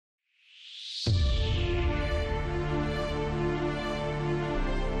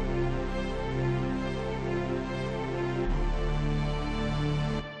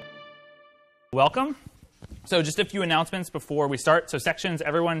Welcome. So just a few announcements before we start. So sections,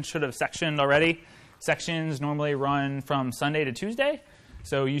 everyone should have sectioned already. Sections normally run from Sunday to Tuesday.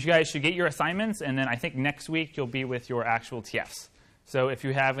 So you guys should get your assignments, and then I think next week you'll be with your actual TFs. So if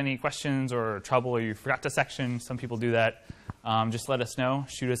you have any questions or trouble or you forgot to section, some people do that, just let us know.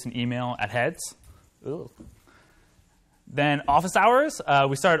 Shoot us an email at heads. Ooh. Then office hours.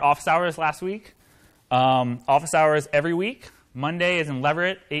 We started office hours last week. Office hours every week. Monday is in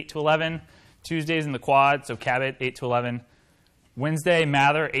Leverett, 8 to 11. Tuesdays in the quad, so Cabot, 8 to 11. Wednesday,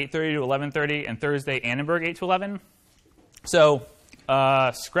 Mather, 8:30 to 11:30. And Thursday, Annenberg, 8 to 11. So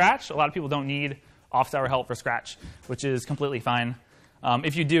Scratch, a lot of people don't need office hour help for Scratch, which is completely fine.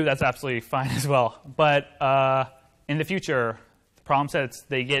 If you do, that's absolutely fine as well. But in the future, the problem sets,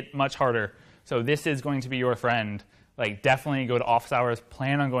 they get much harder. So this is going to be your friend. Like, definitely go to office hours.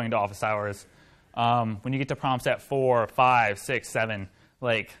 Plan on going to office hours. When you get to problem set 4, 5, 6, 7,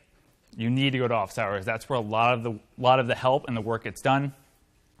 like, you need to go to office hours. That's where a lot of the help and the work gets done.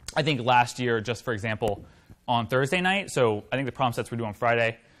 I think last year, just for example, on Thursday night, so I think the problem sets were due on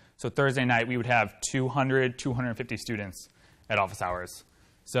Friday. So Thursday night, we would have 200, 250 students at office hours.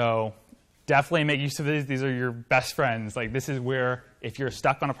 So definitely make use of these. These are your best friends. Like, this is where, if you're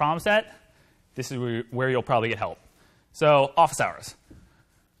stuck on a problem set, this is where you'll probably get help. So office hours.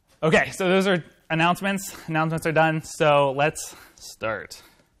 OK, so those are announcements. Announcements are done. So let's start.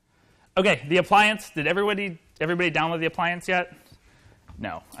 OK, the appliance. Did everybody download the appliance yet?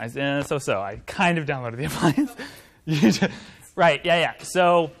 No. So. I kind of downloaded the appliance. Right, yeah.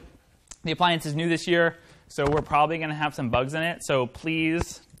 So the appliance is new this year, so we're probably going to have some bugs in it. So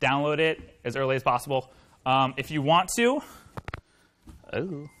please download it as early as possible. If you want to,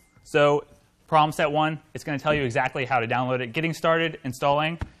 so problem set 1, it's going to tell you exactly how to download it. Getting started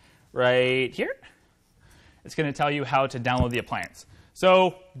installing right here. It's going to tell you how to download the appliance.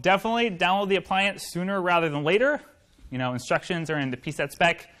 So definitely download the appliance sooner rather than later. You know, instructions are in the PSET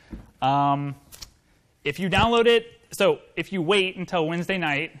spec. If you download it, so if you wait until Wednesday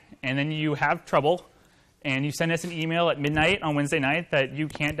night and then you have trouble and you send us an email at midnight on Wednesday night that you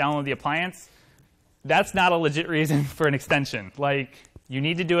can't download the appliance, that's not a legit reason for an extension. Like, you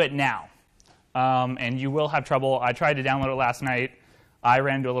need to do it now. And you will have trouble. I tried to download it last night. I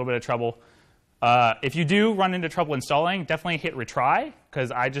ran into a little bit of trouble. If you do run into trouble installing, definitely hit retry,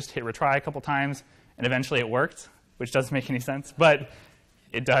 because I just hit retry a couple times, and eventually it worked, which doesn't make any sense, but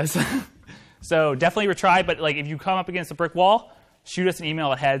it does. So definitely retry, but like, if you come up against a brick wall, shoot us an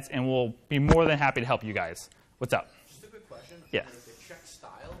email at heads, and we'll be more than happy to help you guys. What's up? Just a quick question. Yeah. Like the check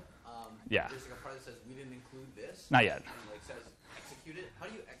style, yeah. There's like a part that says we didn't include this. Not yet. And like says execute it. How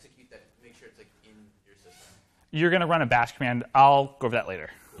do you execute that? Make sure it's like in your system. You're going to run a bash command. I'll go over that later.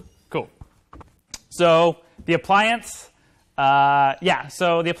 Cool. So the appliance,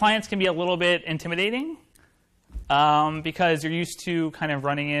 so the appliance can be a little bit intimidating because you're used to kind of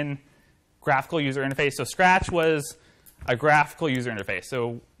running in graphical user interface. So Scratch was a graphical user interface.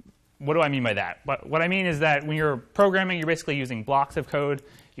 So what do I mean by that? What I mean is that when you're programming, you're basically using blocks of code.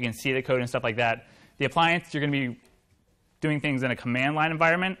 You can see the code and stuff like that. The appliance, you're going to be doing things in a command line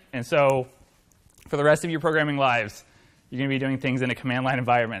environment. And so for the rest of your programming lives, you're going to be doing things in a command line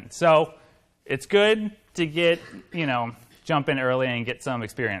environment. So it's good to get, jump in early and get some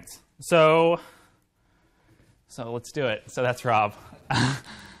experience. So let's do it. So that's Rob.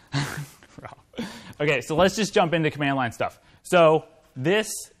 OK, so let's just jump into command line stuff. So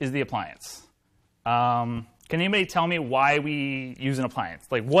this is the appliance. Can anybody tell me why we use an appliance?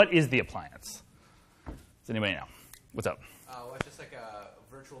 Like, what is the appliance? Does anybody know? What's up? Well, it's just like a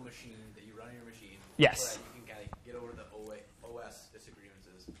virtual machine that you run on your machine. Yes. So that you can kind of get over the OS disagreements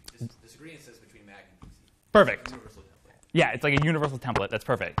between Mac and PC. Perfect. Universal template. Yeah, it's like a universal template. That's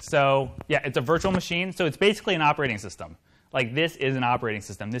perfect. So yeah, it's a virtual machine. So it's basically an operating system. Like, this is an operating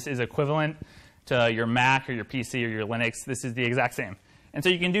system. This is equivalent to your Mac or your PC or your Linux. This is the exact same. And so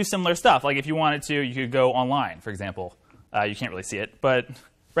you can do similar stuff. Like, if you wanted to, you could go online, for example. You can't really see it, but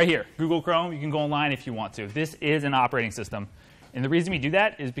right here, Google Chrome, you can go online if you want to. This is an operating system. And the reason we do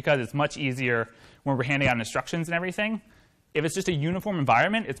that is because it's much easier when we're handing out instructions and everything. If it's just a uniform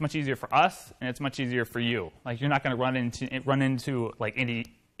environment, it's much easier for us, and it's much easier for you. Like, you're not going to run into like any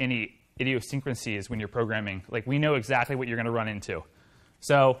idiosyncrasies when you're programming. Like, we know exactly what you're going to run into.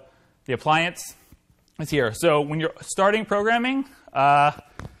 So the appliance is here. So when you're starting programming, you're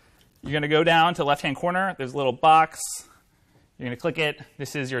going to go down to the left-hand corner. There's a little box. You're going to click it.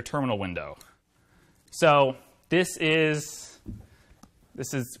 This is your terminal window. So this is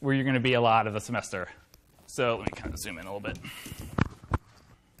where you're going to be a lot of the semester. So let me kind of zoom in a little bit.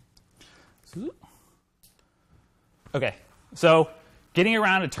 OK, so Getting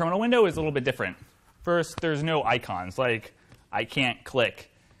around a terminal window is a little bit different. First, there's no icons. Like, I can't click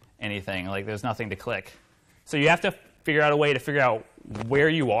anything. Like, there's nothing to click. So you have to figure out a way to figure out where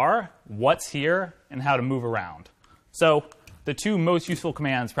you are, what's here, and how to move around. So the two most useful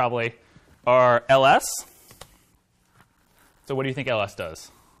commands probably are ls. So what do you think ls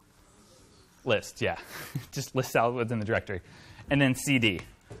does? List, yeah. Just lists out what's in the directory. And then cd.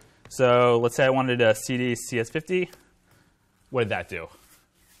 So let's say I wanted to cd CS50. What did that do?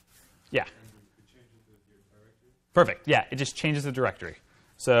 Yeah. Perfect. Yeah, it just changes the directory.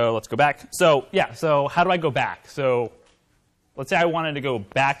 So let's go back. So yeah, so how do I go back? So let's say I wanted to go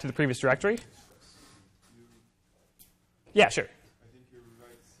back to the previous directory. Yeah, sure. I think you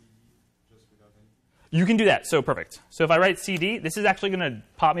write cd just without anything. You can do that. So perfect. So if I write cd, this is actually going to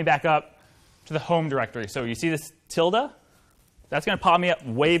pop me back up to the home directory. So you see this tilde? That's going to pop me up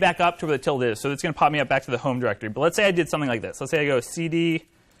way back up to where the tilde is. So it's going to pop me up back to the home directory. But let's say I did something like this. Let's say I go cd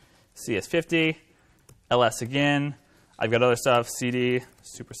cs50, ls again. I've got other stuff, cd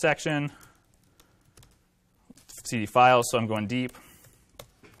supersection, cd files, so I'm going deep.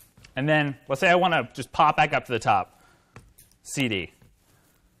 And then let's say I want to just pop back up to the top, cd.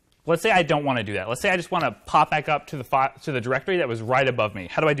 Let's say I don't want to do that. Let's say I just want to pop back up to the directory that was right above me.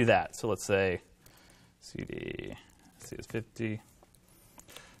 How do I do that? So let's say cd cs50,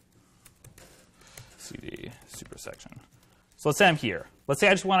 cd supersection. So let's say I'm here. Let's say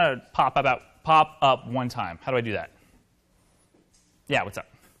I just want to pop up one time. How do I do that? Yeah, what's up?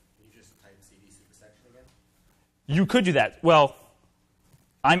 Can you just type cd supersection again? You could do that. Well,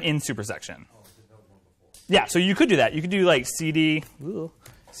 I'm in supersection. Oh, there's no one before. Yeah, so you could do that. You could do like cd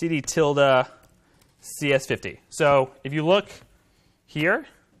tilde cs50. So if you look here,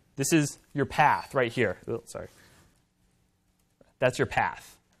 this is your path right here. Oh, sorry. That's your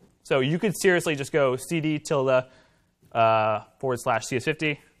path. So you could seriously just go cd tilde /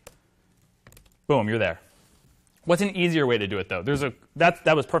 cs50. Boom, you're there. What's an easier way to do it, though?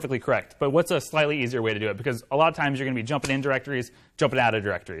 That was perfectly correct. But what's a slightly easier way to do it? Because a lot of times you're going to be jumping in directories, jumping out of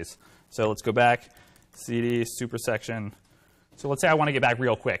directories. So let's go back, cd supersection. So let's say I want to get back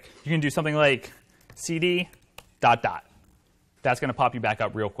real quick. You can do something like cd ... That's going to pop you back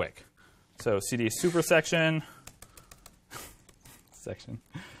up real quick. So cd supersection,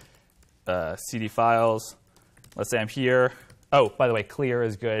 cd files. Let's say I'm here. Oh, by the way, clear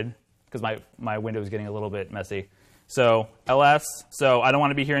is good, because my window is getting a little bit messy. So ls, so I don't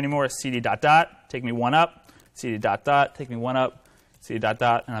want to be here anymore. cd ... Take me one up. cd ... Take me one up. cd ...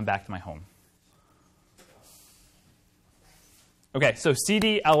 And I'm back to my home. OK, so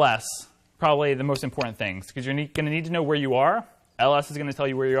cd, ls, probably the most important things, because you're going to need to know where you are. ls is going to tell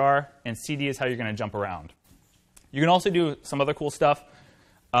you where you are, and cd is how you're going to jump around. You can also do some other cool stuff.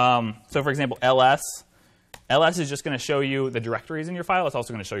 So for example, ls is just going to show you the directories in your file. It's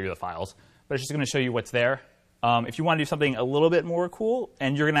also going to show you the files, but it's just going to show you what's there. If you want to do something a little bit more cool,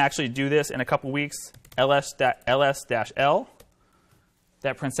 and you're going to actually do this in a couple weeks, ls-l,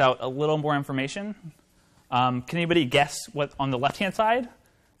 that prints out a little more information. Can anybody guess what on the left-hand side?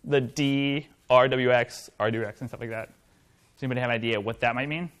 The D, RWX, RWX, and stuff like that. Does anybody have an idea what that might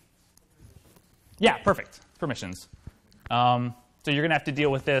mean? Yeah, perfect. Permissions. So you're going to have to deal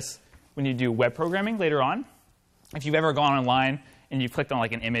with this when you do web programming later on. If you've ever gone online and you've clicked on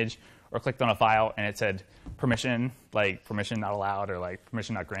like an image or clicked on a file and it said permission, like permission not allowed or like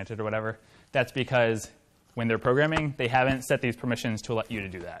permission not granted or whatever, that's because when they're programming, they haven't set these permissions to let you to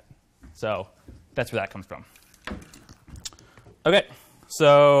do that. So that's where that comes from. OK,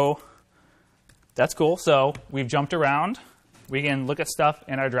 so that's cool. So we've jumped around. We can look at stuff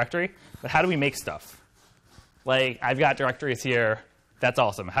in our directory. But how do we make stuff? Like, I've got directories here. That's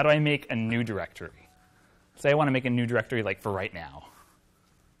awesome. How do I make a new directory? Say I want to make a new directory like for right now.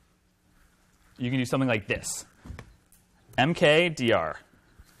 You can do something like this. mkdir.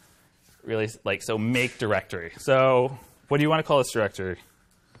 Really, like, so make directory. So what do you want to call this directory?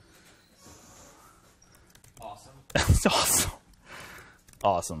 Awesome. It's awesome.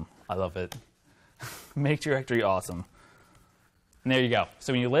 Awesome. I love it. Make directory awesome. And there you go.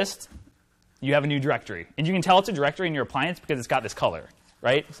 So when you list, you have a new directory. And you can tell it's a directory in your appliance because it's got this color,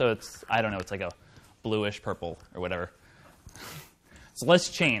 right? So it's, I don't know, it's like a bluish purple or whatever. So let's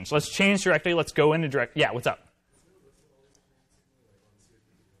change. Let's change directory. Let's go into directory. Yeah, what's up?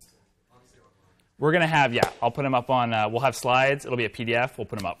 We're going to have, yeah, I'll put them up on, we'll have slides. It'll be a PDF. We'll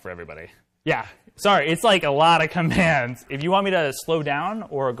put them up for everybody. Yeah, sorry, it's like a lot of commands. If you want me to slow down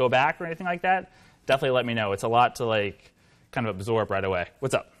or go back or anything like that, definitely let me know. It's a lot to like kind of absorb right away.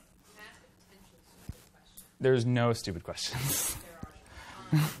 What's up? There's no stupid questions.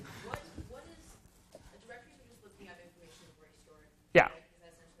 There are. What is a directory for just looking up information where you store it? Yeah.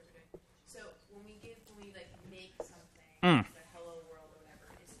 the hello world or whatever,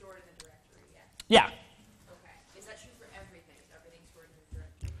 is stored in the directory, yes? Yeah. Okay. Is that true for everything? Is everything stored in the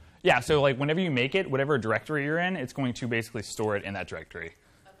directory? Yeah, so like whenever you make it, whatever directory you're in, it's going to basically store it in that directory.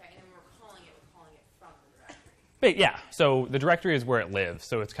 Okay, and then we're calling it from the directory. But yeah, so the directory is where it lives.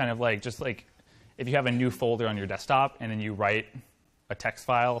 So it's kind of like just like if you have a new folder on your desktop and then you write a text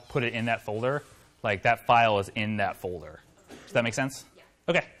file, put it in that folder, like that file is in that folder. Does that make sense? Yeah.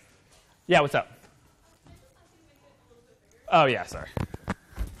 Okay. Yeah, what's up? Oh, yeah, sorry.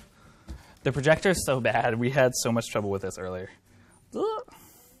 The projector is so bad. We had so much trouble with this earlier.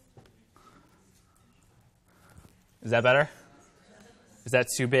 Is that better? Is that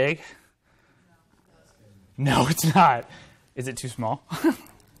too big? No, it's not. Is it too small?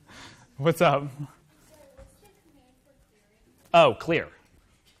 What's up? Oh, clear.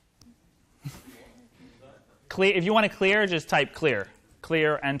 Clear. If you want to clear, just type clear.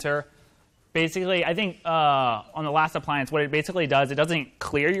 Clear, enter. Basically, I think on the last appliance, what it basically does, it doesn't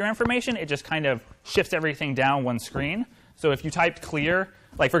clear your information. It just kind of shifts everything down one screen. So if you typed clear,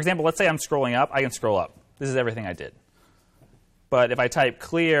 like for example, let's say I'm scrolling up, I can scroll up. This is everything I did. But if I type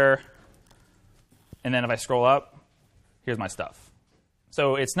clear, and then if I scroll up, here's my stuff.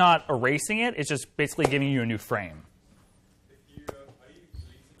 So it's not erasing it. It's just basically giving you a new frame.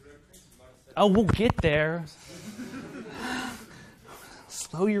 Oh, we'll get there.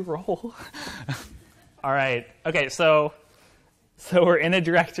 Slow your roll. All right. Okay, so we're in a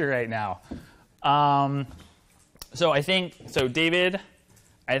directory right now. So David,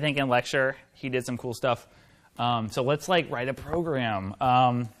 I think in lecture, he did some cool stuff. So let's like write a program.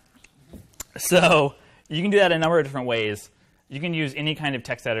 So you can do that a number of different ways. You can use any kind of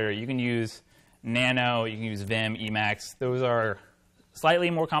text editor. You can use Nano. You can use Vim, Emacs. Those are slightly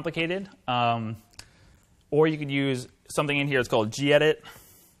more complicated. Or you could use something in here. It's called gedit.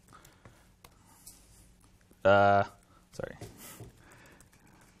 Sorry.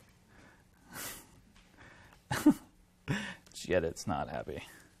 Gedit's not happy.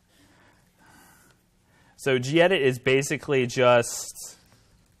 So gedit is basically just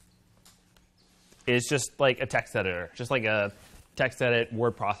like a text editor, just like a text edit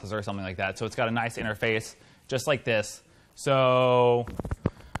word processor or something like that. So it's got a nice interface, just like this. So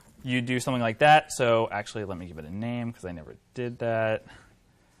you do something like that. So actually, let me give it a name because I never did that.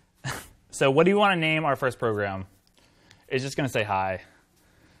 So what do you want to name our first program? It's just going to say hi.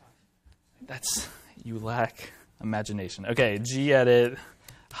 You lack imagination. Okay, gedit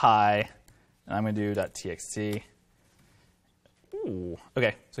hi, and I'm going to do .txt. Ooh,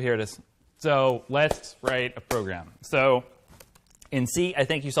 okay, so here it is. So let's write a program. So in C, I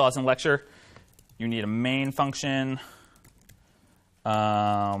think you saw this in lecture, you need a main function.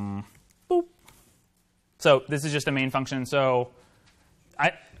 Boop. So this is just a main function. So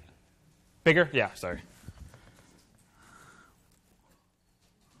bigger? Yeah, sorry.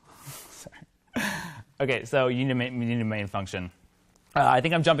 Okay, so you need a main function. I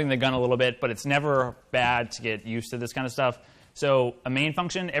think I'm jumping the gun a little bit, but it's never bad to get used to this kind of stuff. So a main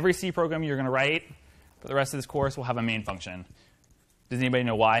function, every C program you're going to write for the rest of this course will have a main function. Does anybody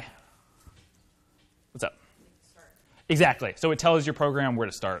know why? What's up? Start. Exactly. So it tells your program where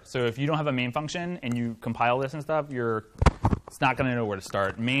to start. So if you don't have a main function and you compile this and stuff, it's not going to know where to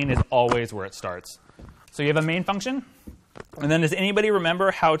start. Main is always where it starts. So you have a main function. And then does anybody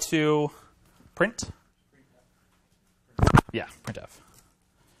remember how to print? Yeah, printf.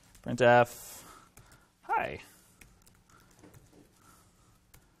 Printf, hi.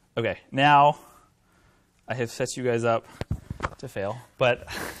 Okay, now I have set you guys up to fail, but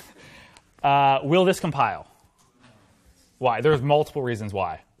will this compile? Why? There's multiple reasons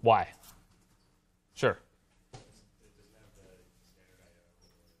why. Why? Sure.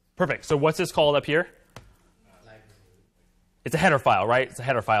 Perfect. So what's this called up here? It's a header file, right? It's a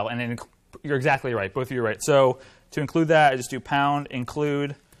header file, and then you're exactly right. Both of you are right. So to include that, I just do pound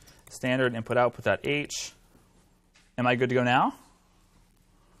include standard input output.h. Am I good to go now?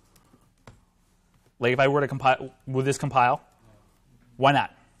 Like if I were to compile, would this compile? Why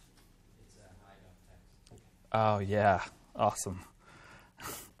not? Oh yeah, awesome.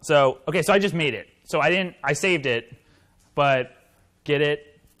 So okay, so I just made it. So I saved it, but get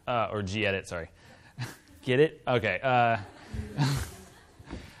it or gedit, sorry. Get it? Okay.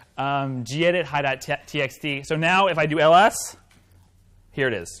 Gedit hi.txt. So now if I do ls, here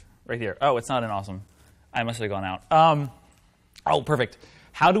it is, right here. Oh, it's not in awesome. I must have gone out. Oh, perfect.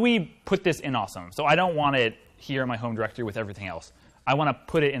 How do we put this in awesome? So I don't want it here in my home directory with everything else. I want to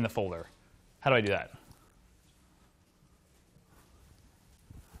put it in the folder. How do I do that?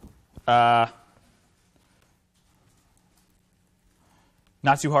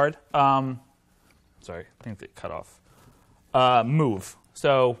 Not too hard. Sorry, I think it cut off. move.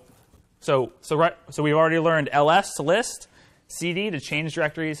 So we've already learned ls to list, cd to change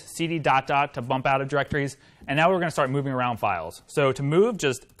directories, cd ... to bump out of directories, and now we're going to start moving around files. So to move,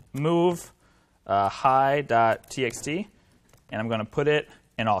 just move hi.txt, and I'm going to put it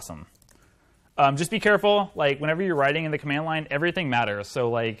in awesome. Just be careful, like whenever you're writing in the command line, everything matters. So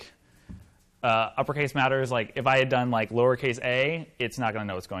like uppercase matters. Like if I had done like lowercase a, it's not going to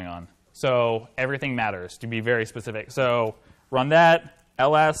know what's going on. So everything matters, to be very specific. So run that,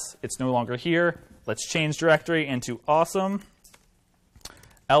 ls, it's no longer here. Let's change directory into awesome.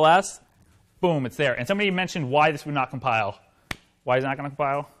 ls, boom, it's there. And somebody mentioned why this would not compile. Why is it not going to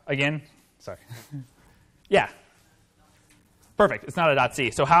compile? Again, sorry. Yeah. Perfect, it's not a .c.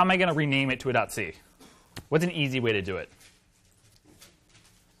 So how am I going to rename it to a .c? What's an easy way to do it?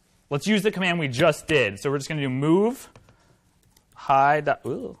 Let's use the command we just did. So we're just going to do move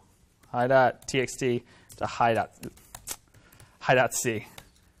hi.txt to hi.c.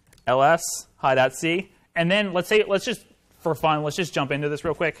 ls hi.c. And then let's just, for fun, let's just jump into this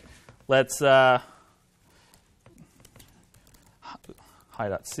real quick. Let's hi.c.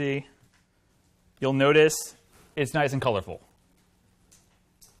 You'll notice it's nice and colorful.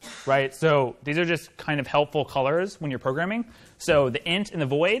 Right? So these are just kind of helpful colors when you're programming. So the int and the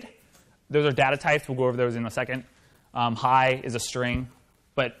void, those are data types. We'll go over those in a second. Hi is a string,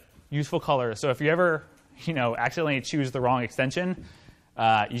 but useful colors. So if you ever accidentally choose the wrong extension,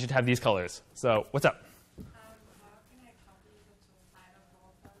 you should have these colors. So what's up? How can I copy the file of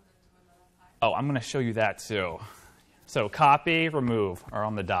all of them into another file? Oh, I'm going to show you that too. So copy, remove are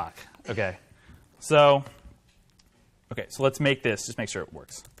on the doc. Okay. So let's make this. Just make sure it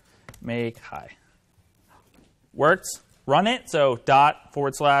works. Make hi. Works. Run it. So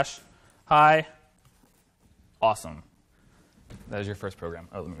 ./hi. Awesome. That is your first program.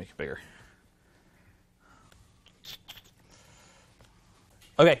 Oh, let me make it bigger.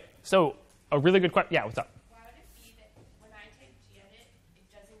 Okay. So a really good question. Yeah, what's up? Why would it be that when I type gedit, it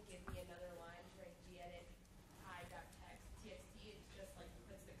doesn't give me another line to write gedit hi.txt? It just like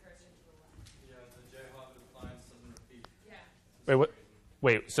puts the cursor to the left. Yeah, the JHOP appliance doesn't repeat. Yeah. Wait, what?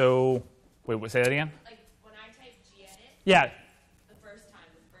 Say that again? Like when I type gedit, Yeah. the first line,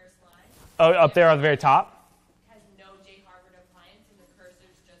 Oh, up there at the very top? has no JHarvard appliance, and the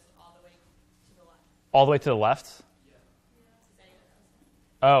cursor's just all the way to the left. All the way to the left? Does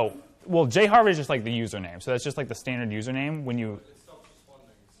anyone else? Oh, well, JHarvard is just like the username. So that's just like the standard username when you... It stops responding.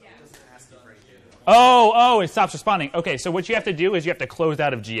 So Yeah. it doesn't ask you for anything. Oh, it stops responding. Okay, so what you have to do is you have to close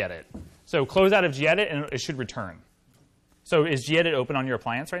out of gedit. So close out of gedit, and it should return. So is gedit open on your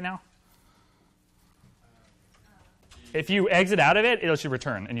appliance right now? If you exit out of it, it should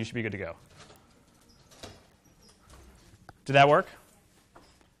return, and you should be good to go. Did that work?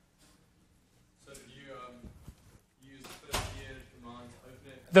 So did you use the first gedit command to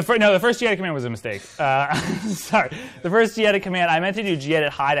open it? The first gedit command was a mistake. Sorry. The first gedit command, I meant to do gedit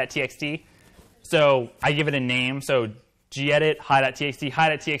hi.txt. So I give it a name. So gedit hi.txt.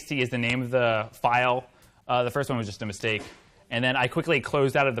 Hi.txt is the name of the file. The first one was just a mistake. And then I quickly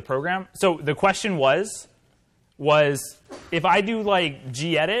closed out of the program. So the question was if I do like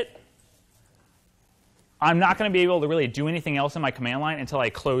gedit, I'm not going to be able to really do anything else in my command line until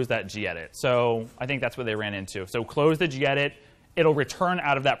I close that gedit. So I think that's what they ran into. So close the gedit. It'll return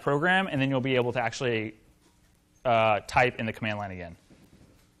out of that program, and then you'll be able to actually type in the command line again.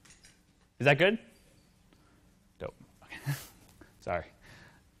 Is that good? Dope. Okay. Sorry.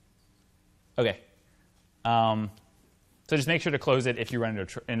 Okay. So just make sure to close it if you run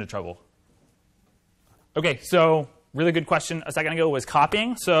into trouble. Okay, so really good question a second ago was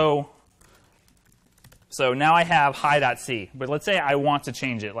copying. So now I have hi.c, but let's say I want to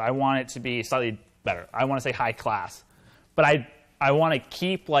change it. I want it to be slightly better. I want to say hi class. But I want to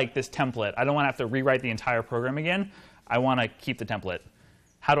keep like this template. I don't want to have to rewrite the entire program again. I want to keep the template.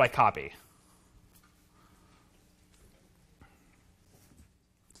 How do I copy?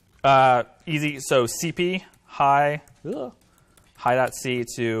 Easy. So cp hi.c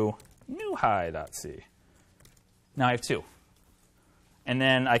to new hi.c. Now I have two. And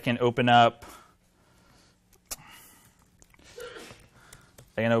then I can open up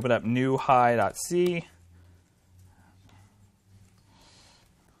new hi.c.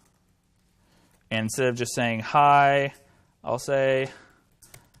 And instead of just saying hi, I'll say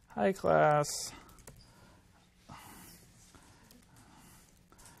hi class.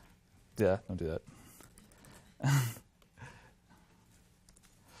 Yeah, don't do that.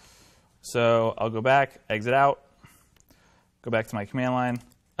 So I'll go back, exit out, go back to my command line,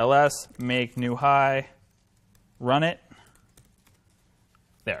 ls, make new hi, run it.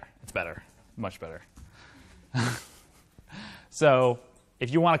 There, it's better, much better. So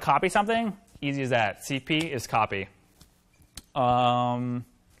if you want to copy something, easy as that. CP is copy.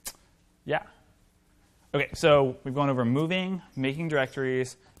 Yeah. OK, so we've gone over moving, making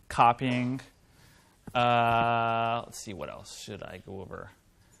directories, copying. Let's see, what else should I go over?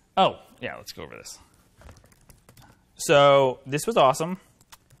 Oh, yeah, let's go over this. So this was awesome.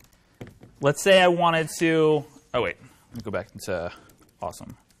 Let's say I wanted to, oh, wait, let me go back into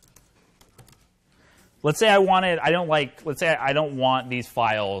awesome. Let's say let's say I don't want these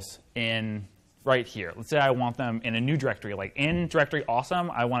files in right here. Let's say I want them in a new directory, like in directory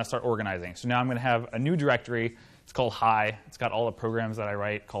awesome, I want to start organizing. So now I'm going to have a new directory. It's called hi. It's got all the programs that I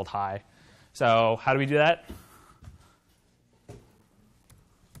write called hi. So how do we do that?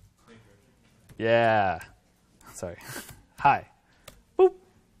 Yeah. Sorry. Hi. Boop.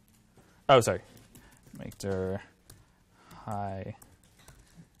 Oh, sorry. Make dir hi.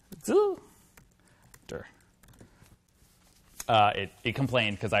 Dir. It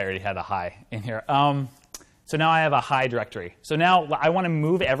complained because I already had a hi in here. So now I have a hi directory. So now I want to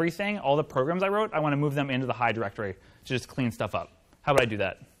move everything, all the programs I wrote, I want to move them into the hi directory to just clean stuff up. How would I do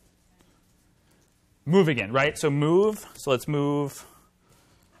that? Move again, right? So move. So let's move.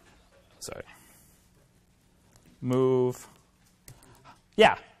 Sorry. Move.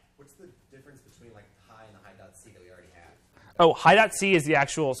 Yeah. What's the difference between like hi and the hi.c that we already have? Oh, hi.c is the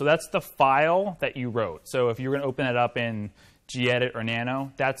actual, so that's the file that you wrote. So if you're going to open it up in gedit or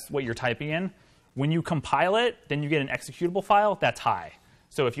nano, that's what you're typing in. When you compile it, then you get an executable file. That's hi.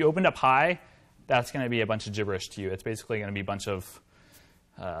 So if you opened up hi, that's going to be a bunch of gibberish to you. It's basically going to be a bunch of,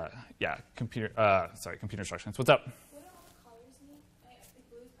 computer instructions. What's up? What do all the colors mean? I think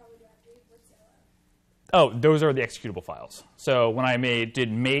blue is probably directory. What's yellow? Oh, those are the executable files. So when I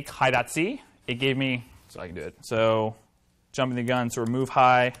did make hi.c, it gave me, so I can do it. So jumping the gun, so remove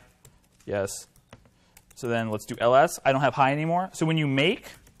hi. Yes. So then let's do ls. I don't have hi anymore. So when you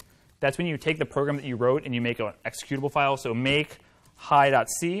make, that's when you take the program that you wrote and you make an executable file. So make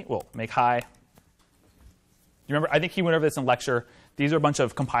hi.c, well, make hi. You remember, I think he went over this in lecture. These are a bunch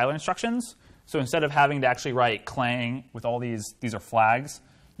of compiler instructions. So instead of having to actually write clang with all these are flags,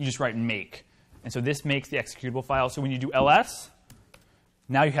 you just write make. And so this makes the executable file. So when you do ls,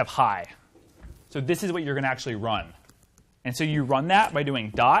 now you have hi. So this is what you're going to actually run. And so you run that by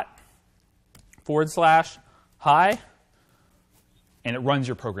doing ./hi, and it runs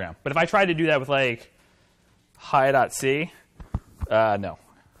your program. But if I tried to do that with like hi.c, no,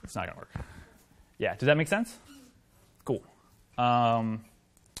 it's not going to work. Yeah, does that make sense? Cool.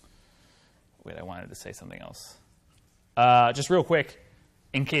 Wait, I wanted to say something else. Just real quick,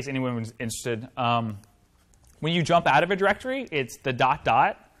 in case anyone was interested, when you jump out of a directory, it's the ...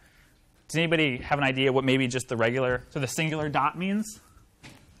 Does anybody have an idea what maybe just the regular, so the singular dot means?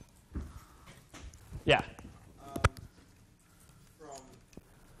 Yeah. From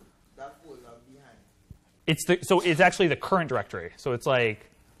that folder behind. So it's actually the current directory. So it's like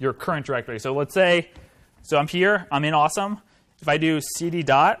your current directory. So let's say, so I'm here, I'm in awesome. If I do cd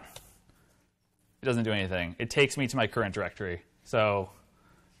dot, it doesn't do anything. It takes me to my current directory. So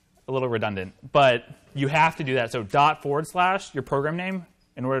a little redundant. But you have to do that. So ./ your program name,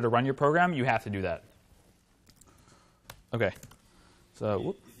 in order to run your program, you have to do that. OK.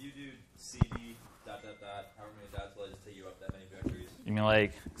 So if you do cd ... however many dots will it just take you up that many directories? You mean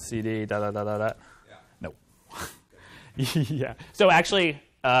like cd ... Yeah. No. Yeah. So actually,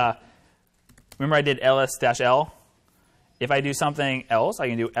 remember I did ls-l? If I do something else, I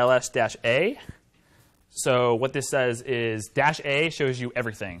can do ls-a. So what this says is -a shows you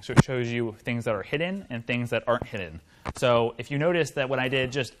everything. So it shows you things that are hidden and things that aren't hidden. So if you notice that when I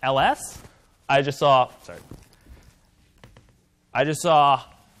did just ls, I just saw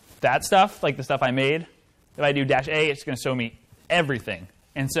that stuff, like the stuff I made. If I do -a, it's going to show me everything.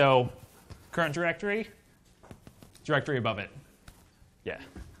 And so current directory above it. Yeah.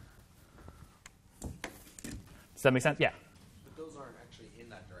 Does that make sense? Yeah. But those aren't actually in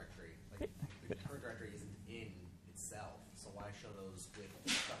that directory. Like the current directory isn't in itself, so why show those with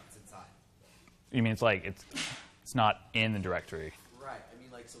stuff that's inside? You mean it's like it's not in the directory? Right. I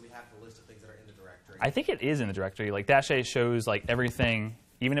mean, like, so we have the list of things that are in the directory. I think it is in the directory. Like -a shows like everything,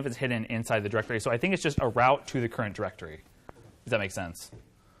 even if it's hidden inside the directory. So I think it's just a route to the current directory. Does that make sense?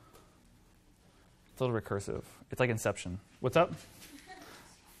 It's a little recursive. It's like Inception. What's up? So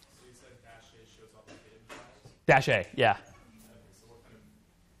you said -a shows up in hidden files? -a, yeah. Okay, so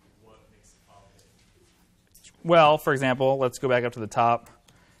what makes the file hidden? Well, for example, let's go back up to the top.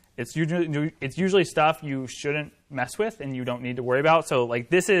 It's usually stuff you shouldn't mess with and you don't need to worry about. So like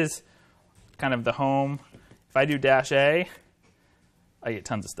this is kind of the home. If I do -a, I get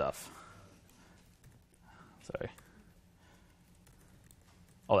tons of stuff. Sorry.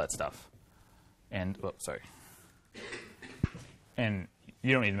 all that stuff. And, oh, sorry. And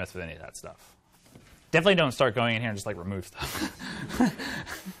you don't need to mess with any of that stuff. Definitely don't start going in here and just like remove stuff.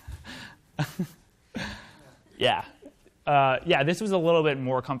 Yeah. Yeah, this was a little bit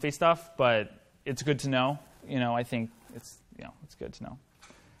more comfy stuff, but it's good to know. I think it's good to know.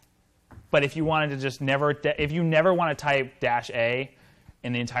 But if you wanted to just if you never want to type -A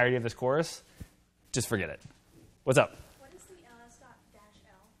in the entirety of this course, just forget it. What's up? What is the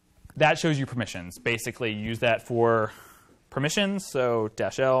ls.-l? That shows you permissions. Basically, use that for permissions, so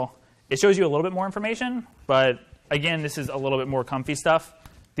 -l. It shows you a little bit more information, but again, this is a little bit more comfy stuff.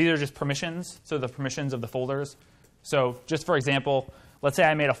 These are just permissions, so the permissions of the folders. So just for example, let's say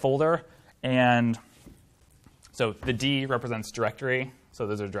I made a folder, and so the D represents directory, so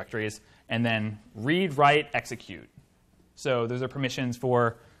those are directories, and then read, write, execute. So those are permissions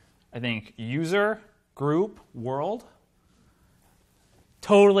for, I think, user, group, world.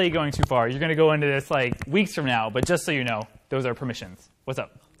 Totally going too far. You're going to go into this like weeks from now, but just so you know, those are permissions. What's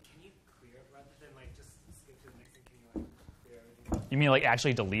up? Can you clear it rather than like just skip to the next thing? Can you like clear everything? You mean like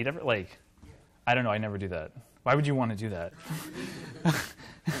actually delete it? Like, I don't know. I never do that. Why would you want to do that?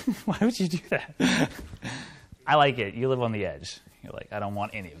 Why would you do that? I like it. You live on the edge. You're like, I don't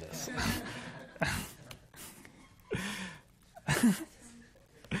want any of this.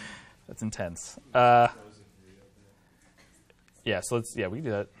 That's intense. Yeah, so we can do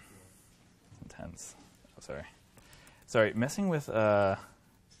that. It's intense. Oh, sorry. Messing with the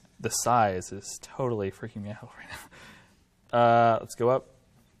size is totally freaking me out right now. Let's go up.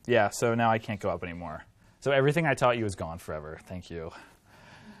 Yeah, so now I can't go up anymore. So everything I taught you is gone forever. Thank you.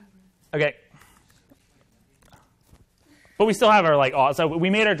 Okay. But we still have our so we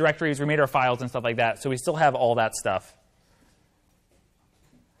made our directories, we made our files and stuff like that. So we still have all that stuff.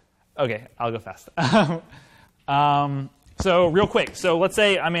 Okay, I'll go fast. So real quick, so let's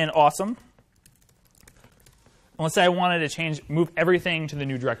say I'm in Awesome. And let's say I wanted to move everything to the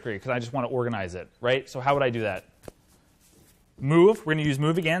new directory because I just want to organize it, right? So how would I do that? Move, we're going to use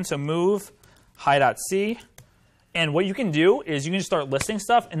move again. So move hi.c. And what you can do is you can just start listing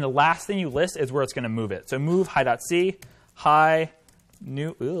stuff, and the last thing you list is where it's going to move it. So move hi.c, hi,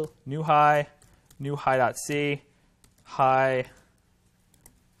 new hi.c, hi,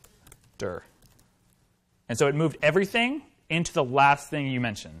 dir. And so it moved everything into the last thing you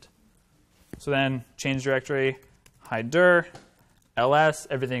mentioned. So then change directory, hi dir, ls,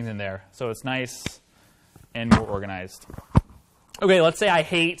 everything's in there. So it's nice and more organized. Okay, let's say I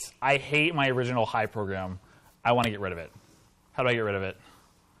hate my original hi program. I want to get rid of it. How do I get rid of it?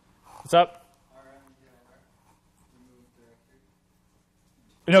 What's up?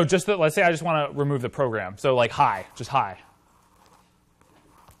 No, let's say I just want to remove the program. So like hi, just hi.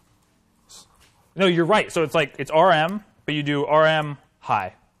 No, you're right. So it's like it's rm, but you do rm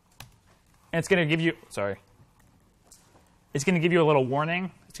hi. And it's going to give you, it's going to give you a little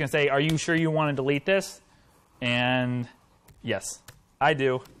warning. It's going to say, are you sure you want to delete this? And yes, I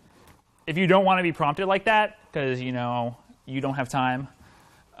do. If you don't want to be prompted like that, because you don't have time,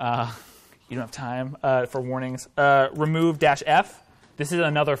 for warnings, remove -f. This is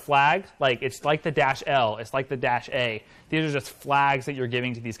another flag. It's like the -l. It's like the -a. These are just flags that you're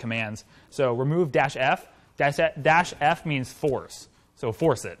giving to these commands. So remove -f. -f means force. So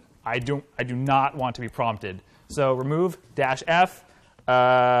force it. I do not want to be prompted. So remove -f.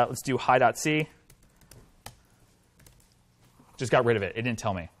 Let's do hi.c. Just got rid of it. It didn't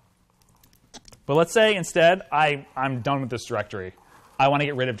tell me. But let's say instead I'm done with this directory. I want to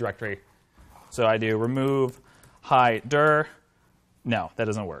get rid of directory. So I do remove hi dir. No, that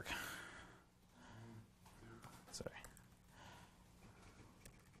doesn't work. Sorry.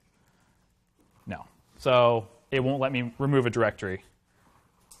 No. So it won't let me remove a directory.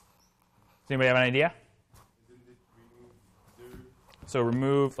 Does anybody have an idea? So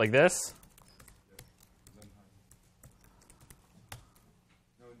remove like this.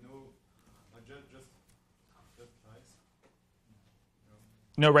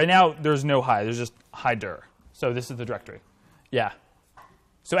 No, right now there's no hi. There's just hi dir. So this is the directory. Yeah.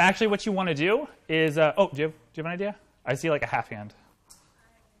 So actually what you want to do is, do you have an idea? I see like a half hand.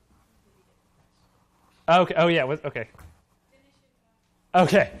 Okay. Oh yeah. Okay.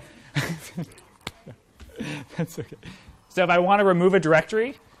 Okay. That's okay. So if I want to remove a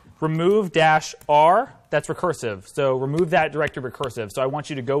directory, remove -r. That's recursive. So remove that directory recursive. So I want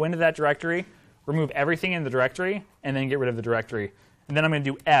you to go into that directory, remove everything in the directory, and then get rid of the directory. And then I'm going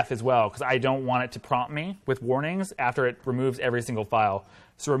to do F as well, because I don't want it to prompt me with warnings after it removes every single file.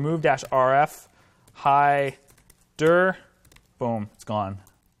 So remove -rf, hi dir, boom, it's gone.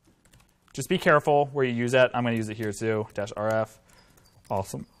 Just be careful where you use it. I'm going to use it here too, -rf,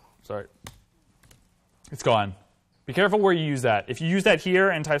 Awesome. Sorry. It's gone. Be careful where you use that. If you use that here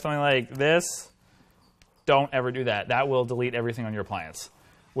and type something like this, don't ever do that. That will delete everything on your appliance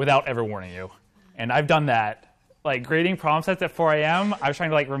without ever warning you. And I've done that. Like grading problem sets at 4 a.m., I was trying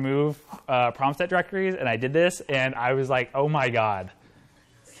to like remove problem set directories, and I did this, and I was like, oh my god.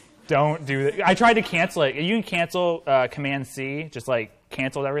 Don't do that. I tried to cancel it. You can cancel Command C, just like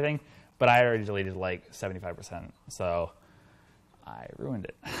canceled everything, but I already deleted like 75%. So I ruined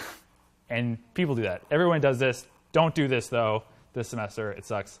it. And people do that. Everyone does this. Don't do this though this semester. It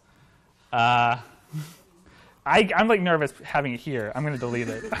sucks. I'm like nervous having it here. I'm going to delete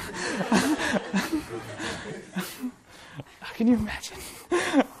it. Can you imagine?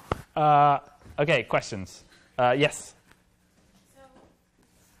 Okay, questions. Yes? So,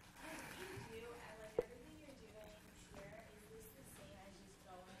 you do, like everything you're doing here, is this the same as just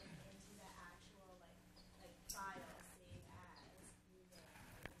going into the actual like file, save as, using,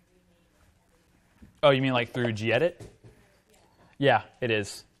 and rename everything? Oh, you mean like through gedit? Yeah, it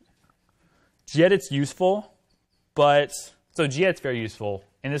is. Gedit's useful, but so gedit's very useful.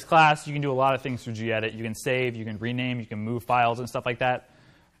 In this class, you can do a lot of things through gedit. You can save, you can rename, you can move files and stuff like that.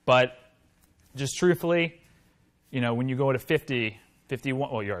 But just truthfully, you know, when you go to 50,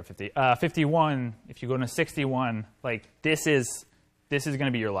 51, well, you're at 50, 51, if you go to 61, like this is going to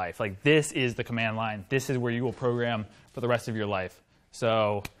be your life. Like this is the command line. This is where you will program for the rest of your life.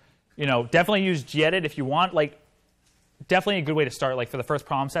 So, you know, definitely use gedit if you want. Like, definitely a good way to start. Like for the first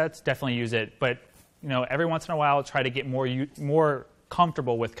problem sets, definitely use it. But, you know, every once in a while, try to get more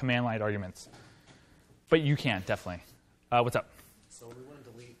comfortable with command line arguments. But you can, definitely. What's up? So we want to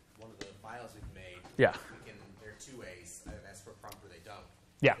delete one of the files we've made. Yeah. There are two ways. Either ask for a prompt or they don't.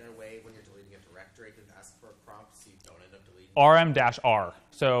 Yeah. Is there a way when you're deleting a directory to ask for a prompt so you don't end up deleting? rm-r.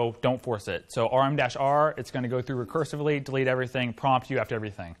 So don't force it. So rm-r, it's going to go through recursively, delete everything, prompt you after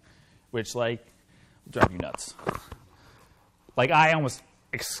everything, which like will drive you nuts. Like I almost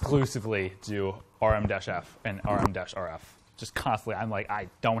exclusively do rm-f and rm-rf. Just constantly, I'm like, I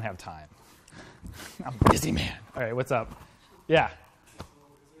don't have time. I'm a busy man. All right, what's up? Yeah.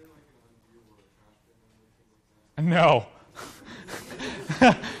 No.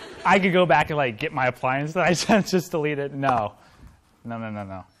 I could go back and like get my appliance that I just deleted. No.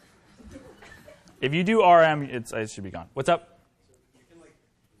 No. If you do RM, it should be gone. What's up? You can like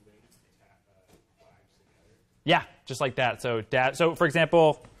link flags together. Yeah, just like that. So for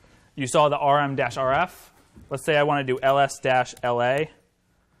example, you saw the rm-rf. Let's say I want to do ls-la.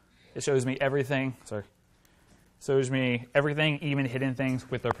 It shows me everything. Sorry. Shows me everything, even hidden things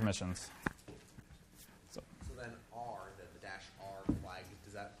with their permissions. So then R, the dash R flag,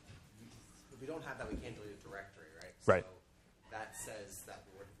 does that? If we don't have that, we can't delete a directory, right? Right. So that says that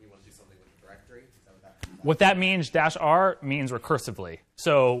we want to do something with the directory. Is that what that? What that means, dash R, means recursively.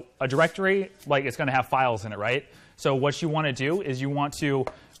 So a directory, like it's going to have files in it, right? So what you want to do is you want to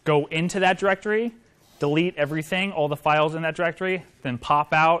go into that directory, delete everything, all the files in that directory, then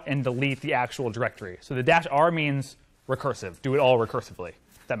pop out and delete the actual directory. So the dash R means recursive. Do it all recursively.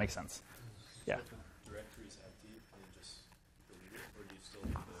 If that makes sense. Yeah. If the directory is empty, can you just delete it, or do you still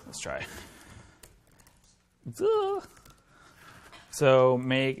need the... Let's try. So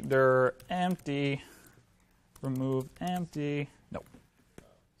make their empty, remove empty. Nope.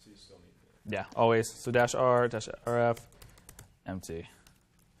 So you still need the... Yeah, always. So dash R, dash RF, empty.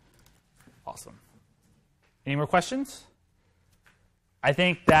 Awesome. Any more questions? I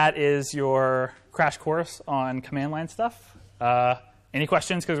think that is your crash course on command line stuff. Any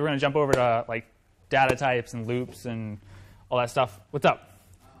questions? Because we're going to jump over to like data types and loops and all that stuff. What's up?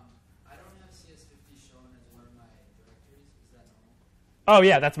 I don't have CS50 shown as one of my directories. Is that normal? Oh,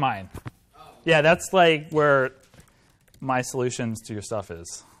 yeah, that's mine. Oh. Yeah, that's like where my solutions to your stuff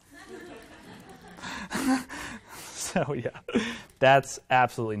is. So, yeah, that's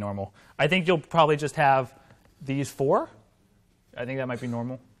absolutely normal. I think you'll probably just have these 4. I think that might be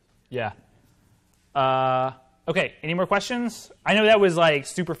normal. Yeah. Okay, any more questions? I know that was like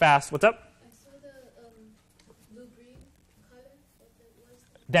super fast. What's up? I saw the blue-green color. What that was?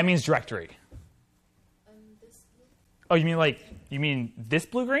 That means directory. This blue? Oh, you mean this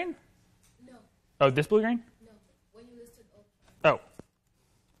blue-green? No, Oh, this blue-green? no. When you listed all Oh,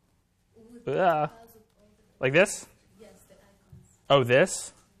 with the files of all the like this? yes, the icons. Oh,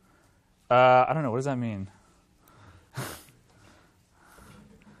 this? I don't know. What does that mean?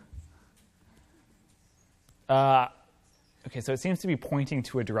 Okay, so it seems to be pointing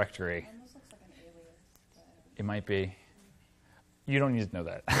to a directory. Almost looks like an alias. It might be. You don't need to know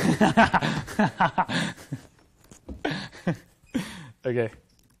that. Okay.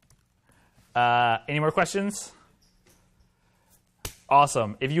 Any more questions?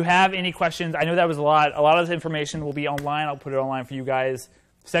 Awesome. If you have any questions, I know that was a lot. A lot of this information will be online. I'll put it online for you guys.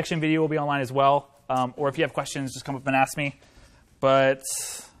 Section video will be online as well. Or if you have questions, just come up and ask me. But,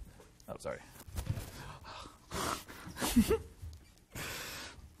 oh, sorry. Here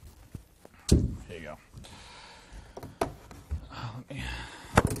you go. Let me.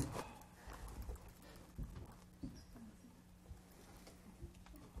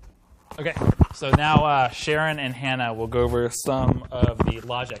 Okay, so now Sharon and Hannah will go over some of the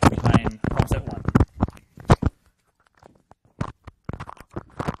logic behind problem set 1.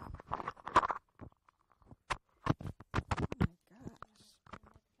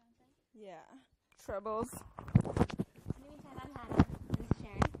 Yeah. Troubles. In the meantime, I'm Hannah. This is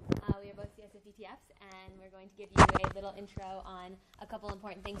Sharon. We are both CS50TFs, and we're going to give you a little intro on a couple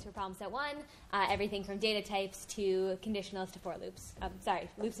important things for problem set 1. Everything from data types to conditionals to for loops.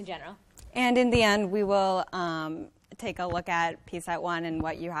 Loops in general. And in the end, we will take a look at P set 1 and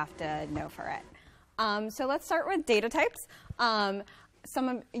what you have to know for it. So let's start with data types. Some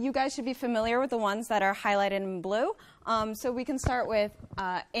of you guys should be familiar with the ones that are highlighted in blue. So we can start with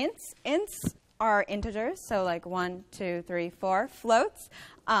ints. Ints are integers, so like 1, 2, 3, 4. Floats,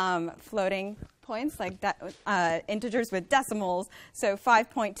 floating points, like integers with decimals, so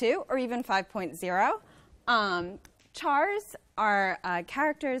 5.2 or even 5.0. Chars are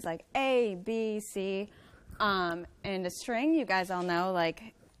characters like A, B, C, and a string, you guys all know,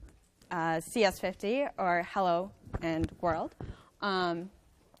 like CS50 or hello and world.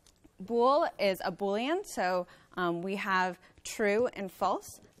 Bool is a Boolean, so we have true and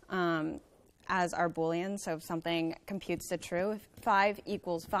false as our Boolean. So if something computes to true, if 5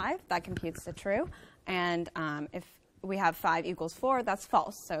 equals 5, that computes to true. And if we have 5 equals 4, that's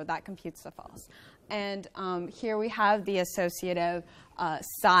false, so that computes to false. And here we have the associative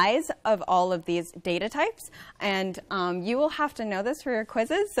size of all of these data types. And you will have to know this for your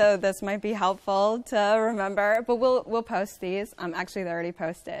quizzes, so this might be helpful to remember. But we'll post these. Actually, they're already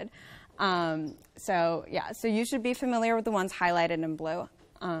posted. So yeah, so you should be familiar with the ones highlighted in blue.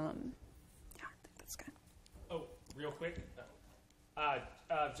 Yeah, I think that's good. Oh, real quick.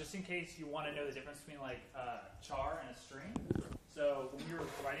 Just in case you want to know the difference between like char and a string. So when you're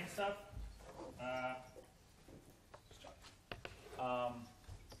writing stuff,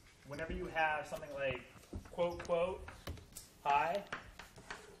 whenever you have something like quote, quote, hi,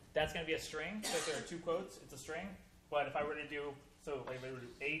 that's going to be a string. So if there are 2 quotes, it's a string. But if I were to do, so like if I were to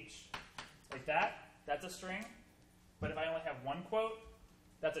do H like that, that's a string. But if I only have 1 quote,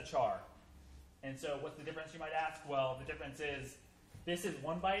 that's a char. And so what's the difference, you might ask? Well, the difference is this is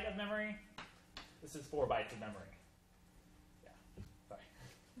 1 byte of memory. This is 4 bytes of memory. Yeah, sorry.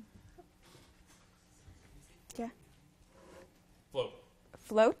 Yeah. Float.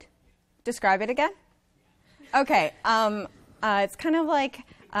 Float? Describe it again. Okay. It's kind of like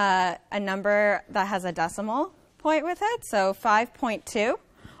a number that has a decimal point with it. So 5.2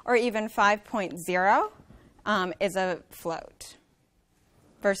 or even 5.0 is a float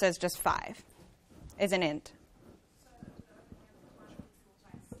versus just 5 is an int.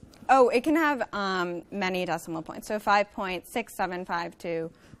 Oh, it can have many decimal points. So 5.6752 to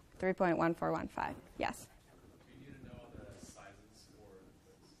 3.1415. Yes. Do you need to know the sizes for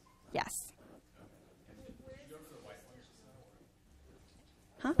this? Yes. Did you go for the white ones just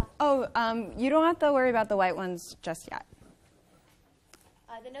now? Huh? Oh, you don't have to worry about the white ones just yet.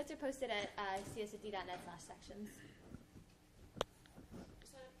 The notes are posted at cs50.net/sections.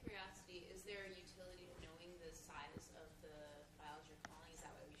 Just out of curiosity, is there a utility to knowing the size of the files you're calling? Is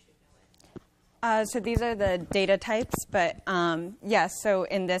that why we should know it? So these are the data types, but yes, so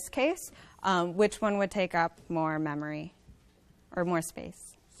in this case, which one would take up more memory or more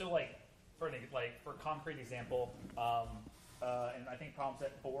space? So like for concrete example, and I think problem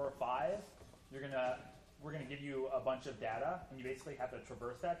set 4 or 5, we're gonna give you a bunch of data, and you basically have to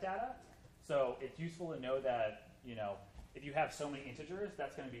traverse that data. So it's useful to know that, you know, if you have so many integers,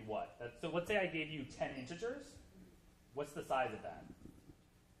 that's going to be what? So let's say I gave you 10 integers. What's the size of that?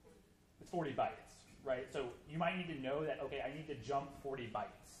 It's 40 bytes, right? So you might need to know that, okay, I need to jump 40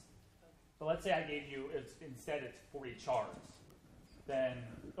 bytes. But let's say I gave you, instead it's 40 chars. Then,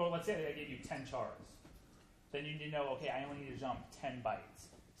 or let's say I gave you 10 chars. Then you need to know, okay, I only need to jump 10 bytes.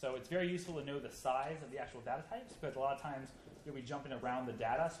 So it's very useful to know the size of the actual data types, because a lot of times you'll be jumping around the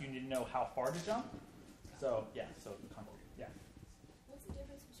data, so you need to know how far to jump. So yeah, so concrete, yeah. What's the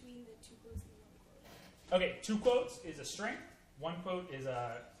difference between the 2 quotes and the 1 quote? Okay, 2 quotes is a string, 1 quote is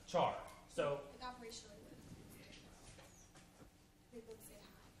a char. So Like operationally, they both say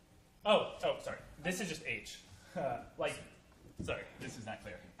hi. oh, sorry. This is just H. Sorry, this is not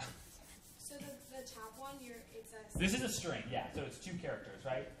clear. So the top one, it's a. This is a string, yeah. So it's 2 characters,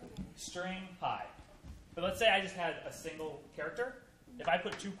 right? Okay. String, hi. But let's say I just had a single character. If I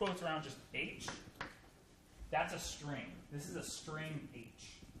put 2 quotes around just H, that's a string. This is a string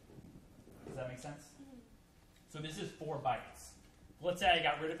H. Does that make sense? Mm-hmm. So this is 4 bytes. Let's say I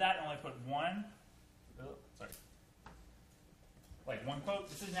got rid of that and only put 1. Oh, sorry. Like 1 quote.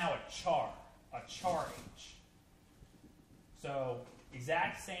 This is now a char H. So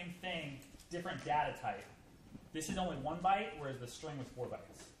exact same thing, different data type. This is only 1 byte, whereas the string was 4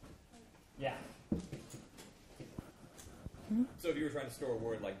 bytes. Yeah. So if you were trying to store a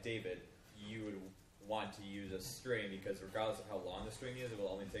word like David, you would want to use a string because regardless of how long the string is, it will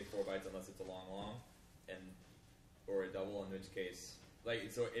only take 4 bytes unless it's a long, or a double. In which case,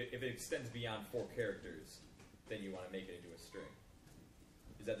 so if it extends beyond 4 characters, then you want to make it into a string.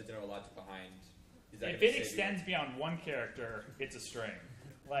 Is that the general logic behind? If it extends beyond 1 character, it's a string.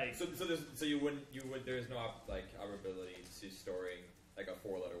 There's no operability to storing like a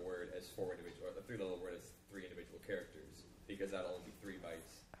 4-letter word as 4 individual, or a 3-letter word as 3 individual characters, because that'll only be 3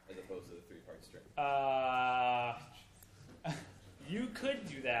 bytes as opposed to the 3-part string. You could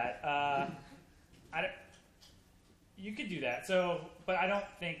do that. You could do that. But I don't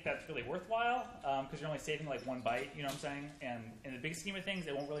think that's really worthwhile because you're only saving like 1 byte. You know what I'm saying? And in the big scheme of things,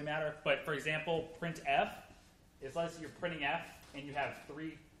 it won't really matter. But for example, print F is let's say you're printing F and you have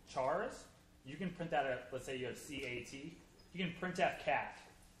 3 chars. You can print that. Let's say you have CAT. You can print F cat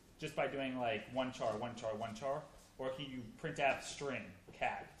just by doing like 1 char, 1 char, 1 char. Or can you print F string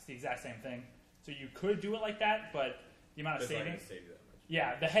cat? It's the exact same thing. So you could do it like that, but the amount of saving.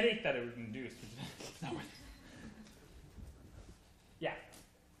 Yeah, the headache that it would induce. It's not worth it. Yeah.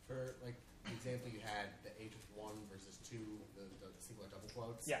 For like the example you had, the H with 1 versus 2, the single or double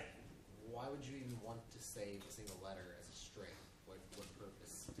quotes. Yeah. Why would you even want to save a single letter as a string? What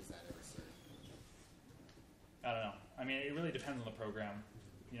purpose does that ever serve? I don't know. I mean, it really depends on the program.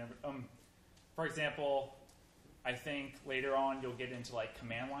 You know, for example, I think later on you'll get into like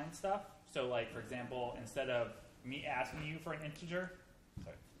command line stuff. So, like for example, instead of me asking you for an integer,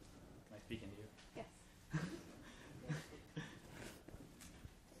 sorry, am I speaking to you? Yes.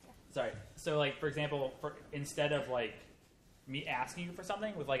 Sorry. So, like for example, instead of like me asking you for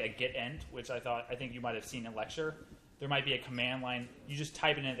something with like a get end, which I think you might have seen in lecture, there might be a command line. You just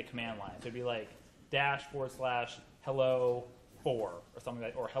type it into the command line. So it'd be like // hello 4 or something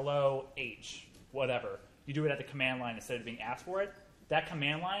like that, or hello H, whatever. You do it at the command line instead of being asked for it. That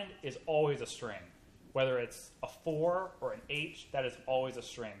command line is always a string. Whether it's a 4 or an H, that is always a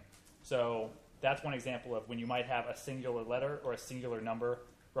string. So that's one example of when you might have a singular letter or a singular number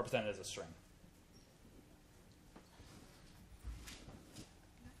represented as a string.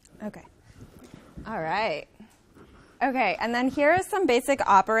 Okay. All right. Okay, and then here are some basic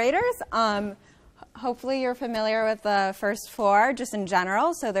operators. Hopefully you're familiar with the first 4 just in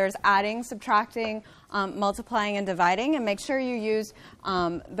general. So there's adding, subtracting, multiplying, and dividing. And make sure you use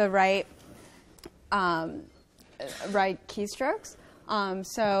the right keystrokes.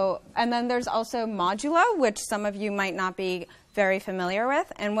 And then there's also modulo, which some of you might not be very familiar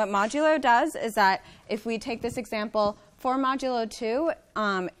with. And what modulo does is that if we take this example, 4 modulo 2,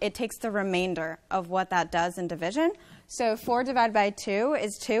 it takes the remainder of what that does in division. So 4 divided by 2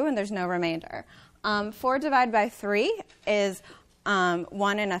 is 2, and there's no remainder. 4 divided by 3 is 1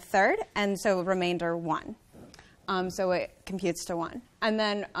 1/3, and so remainder 1. So it computes to 1. And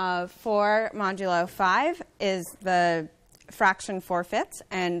then 4 modulo 5 is the fraction 4/5,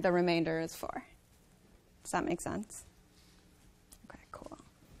 and the remainder is 4. Does that make sense? Okay, cool.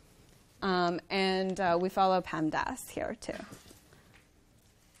 And we follow PEMDAS here, too.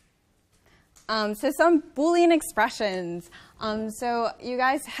 So some Boolean expressions. So you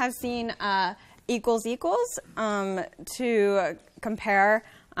guys have seen equals to compare,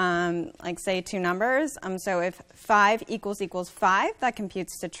 like, say, 2 numbers. So if 5 equals 5, that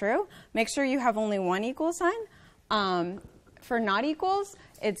computes to true. Make sure you have only 1 equal sign. For not equals,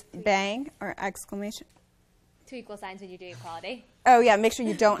 it's bang or exclamation. 2 equal signs when you do equality. Oh, yeah, make sure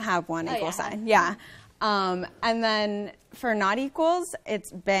you don't have 1 equal sign. Yeah. And then for not equals,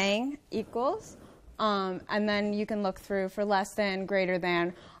 it's bang equals. And then you can look through for less than, greater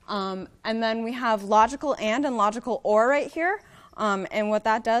than. And then we have logical and logical or right here. And what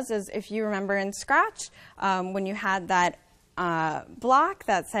that does is, if you remember in Scratch, when you had that block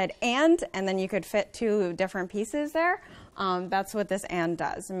that said and then you could fit 2 different pieces there, that's what this and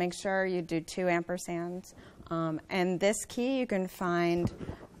does. And make sure you do 2 ampersands. And this key you can find,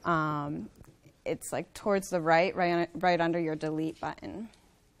 it's like towards the right under your delete button.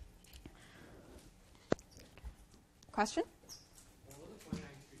 Question? What was the point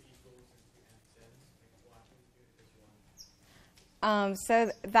 93 equals Okay,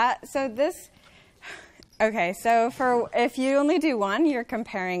 so if you only do one, you're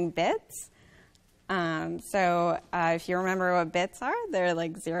comparing bits. If you remember what bits are, they're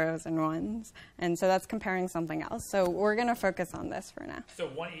like zeros and ones. And so that's comparing something else. So we're going to focus on this for now. So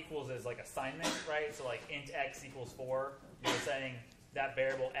 1 equals is like assignment, right? So like int x equals 4. You're saying that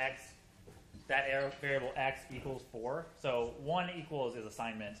variable x equals 4. So 1 equals is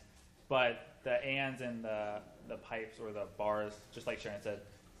assignment. But the ands and the pipes or the bars, just like Sharon said,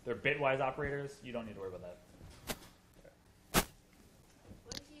 they're bitwise operators. You don't need to worry about that.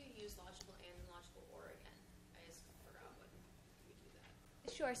 What if you use logical and logical or again? I just forgot what you do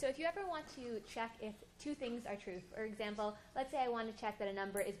that. Sure. So if you ever want to check if two things are true, for example, let's say I want to check that a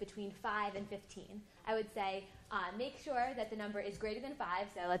number is between 5 and 15. I would say make sure that the number is greater than 5.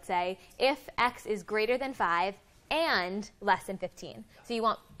 So let's say if x is greater than 5 and less than 15. So you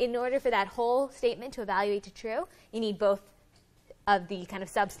want, in order for that whole statement to evaluate to true, you need both of the kind of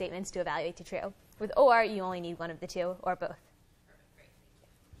sub-statements to evaluate to true. With or, you only need one of the two, or both.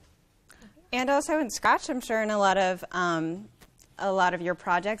 And also in Scratch, I'm sure in a lot of your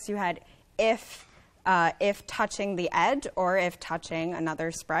projects, you had if touching the edge, or if touching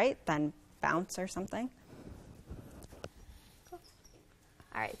another sprite, then bounce or something. Cool.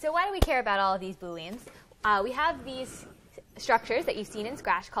 All right, so why do we care about all of these Booleans? We have these structures that you've seen in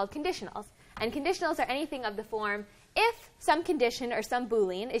Scratch called conditionals. And conditionals are anything of the form, if some condition or some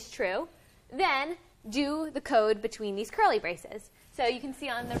Boolean is true, then do the code between these curly braces. So you can see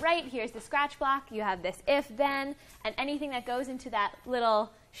on the right, here's the Scratch block. You have this if, then, and anything that goes into that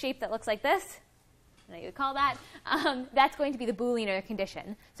little shape that looks like this, I don't know what you would call that, that's going to be the Boolean or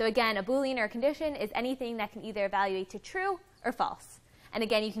condition. So again, a Boolean or condition is anything that can either evaluate to true or false. And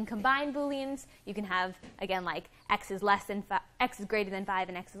again, you can combine Booleans. You can have, again, like x is greater than 5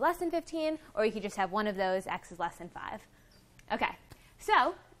 and x is less than 15, or you could just have one of those, x is less than 5. Okay,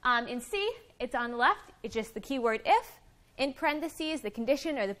 so in C, it's on the left. It's just the keyword if. In parentheses, the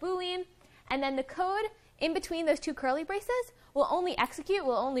condition or the Boolean. And then the code in between those two curly braces will only execute,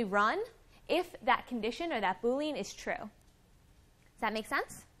 will only run, if that condition or that Boolean is true. Does that make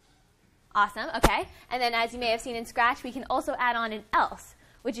sense? Awesome, okay. And then as you may have seen in Scratch, we can also add on an else,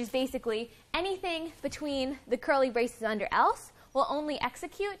 which is basically anything between the curly braces under else will only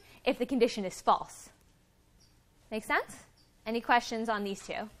execute if the condition is false. Make sense? Any questions on these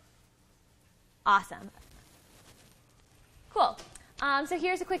two? Awesome. Cool. So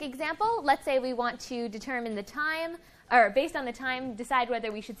here's a quick example. Let's say we want to determine the time, or based on the time, decide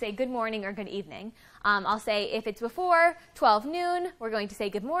whether we should say good morning or good evening. I'll say if it's before 12 noon, we're going to say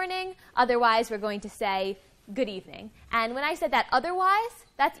good morning. Otherwise, we're going to say good evening. And when I said that otherwise,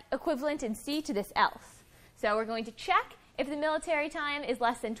 that's equivalent in C to this else. So we're going to check if the military time is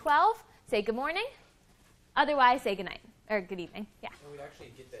less than 12, say good morning. Otherwise, say good night, or good evening. Yeah. And we'd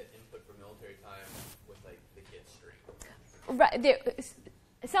actually get that input for military time with like the get string. Right.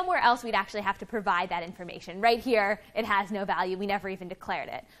 Somewhere else, we'd actually have to provide that information. Right here, it has no value. We never even declared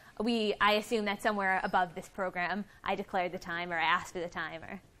it. I assume that somewhere above this program, I declared the time, or I asked for the time.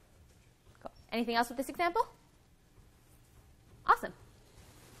 Or cool. Anything else with this example? Awesome.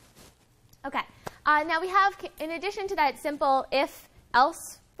 Okay. Now we have, in addition to that simple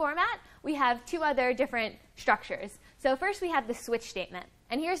if-else format, we have two other different structures. So first, we have the switch statement.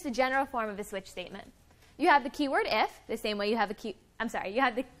 And here's the general form of a switch statement. You have the keyword if, the same way you have you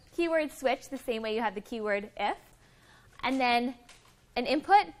have the keyword switch the same way you have the keyword if, and then an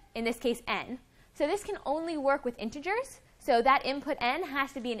input, in this case n. So this can only work with integers, so that input n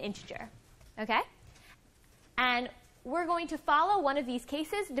has to be an integer. Okay? And we're going to follow one of these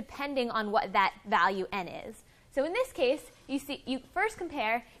cases depending on what that value n is. So in this case, you first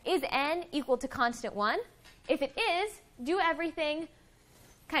compare, is n equal to constant 1? If it is, do everything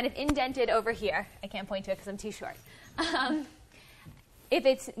kind of indented over here. I can't point to it because I'm too short. If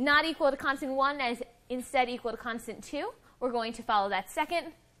it's not equal to constant 1 and is instead equal to constant 2, we're going to follow that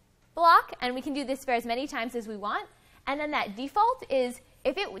second block. And we can do this for as many times as we want. And then that default is,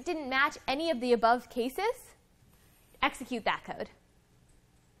 if it didn't match any of the above cases, execute that code.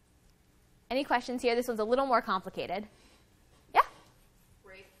 Any questions here? This one's a little more complicated. Yeah?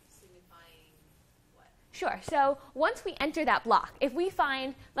 Break signifying what? Sure. So once we enter that block, if we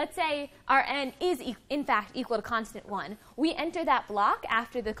find, let's say our n is in fact equal to constant 1, we enter that block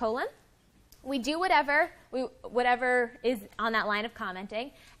after the colon. We do whatever is on that line of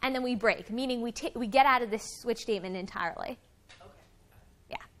commenting, and then we break, meaning we get out of this switch statement entirely. Okay.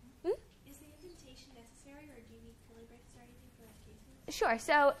 Yeah. Is the indentation necessary, or do you need curly braces or anything for those cases? Sure.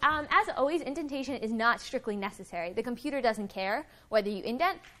 So as always, indentation is not strictly necessary. The computer doesn't care whether you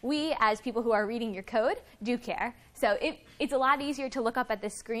indent. We, as people who are reading your code, do care. So it's a lot easier to look up at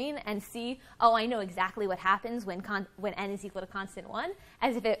this screen and see, oh, I know exactly what happens when n is equal to constant 1,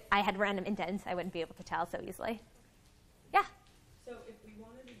 as if I had random indents, I wouldn't be able to tell so easily. Yeah? So if we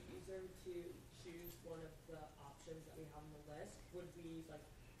wanted a user to choose one of the options that we have on the list, would we, like,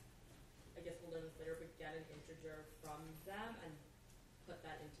 I guess we'll learn this later, but get an integer from them and put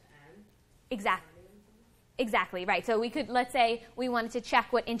that into n? Exactly. Exactly, right. So we could, let's say we wanted to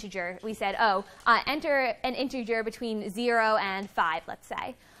check what integer. We said, oh, enter an integer between 0 and 5, let's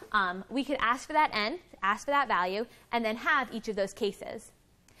say. We could ask for that n, ask for that value, and then have each of those cases.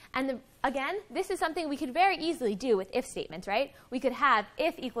 And again, this is something we could very easily do with if statements, right? We could have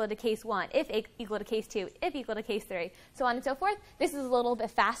if equal to case 1, if equal to case 2, if equal to case 3, so on and so forth. This is a little bit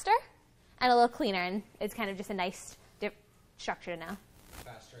faster and a little cleaner, and it's kind of just a nice structure to know.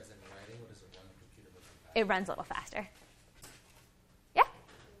 Faster as in writing? What does it run on the computer versus faster? It runs a little faster. Yeah?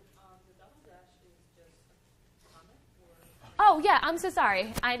 The double dash is just a comment? Or Oh, yeah, I'm so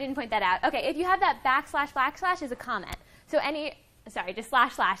sorry. I didn't point that out. OK, if you have that // is a comment. So sorry, just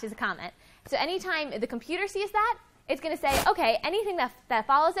 // is a comment. So anytime the computer sees that, it's going to say, OK, anything that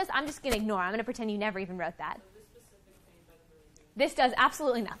follows this, I'm just going to ignore. I'm going to pretend you never even wrote that. so this specific thing doesn't really do This does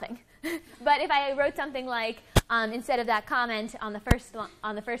absolutely nothing. But if I wrote something like, instead of that comment on the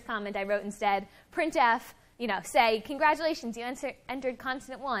first comment, I wrote instead printf, say, congratulations, you entered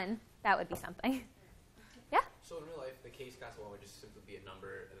constant 1, that would be something. Yeah? So in real life, the case constant 1 would just simply be a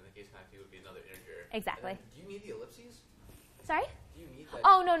number, and then the case constant 2 would be another integer. Exactly. Do you need the ellipses? Sorry? Do you need that?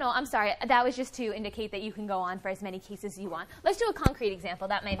 Oh, no, I'm sorry. That was just to indicate that you can go on for as many cases as you want. Let's do a concrete example.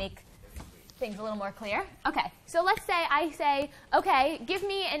 That might make things a little more clear. OK, so let's say I say, OK, give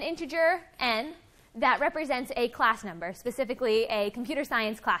me an integer n that represents a class number, specifically a computer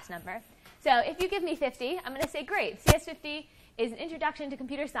science class number. So if you give me 50, I'm going to say, great, CS50 is an introduction to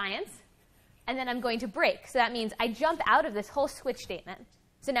computer science. And then I'm going to break. So that means I jump out of this whole switch statement.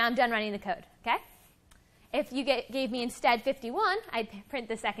 So now I'm done running the code. OK? If you gave me instead 51, I'd print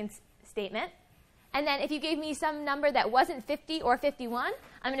the second statement. And then if you gave me some number that wasn't 50 or 51,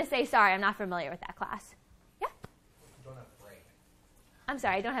 I'm going to say, sorry, I'm not familiar with that class. Yeah? You don't have break. I'm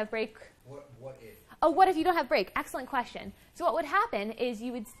sorry, I don't have break. What if? Oh, what if you don't have break? Excellent question. So what would happen is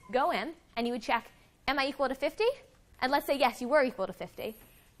you would go in and you would check, am I equal to 50? And let's say, yes, you were equal to 50.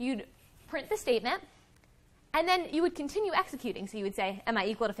 You'd print the statement, and then you would continue executing. So you would say, am I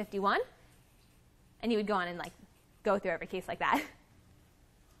equal to 51? And you would go on and go through every case like that.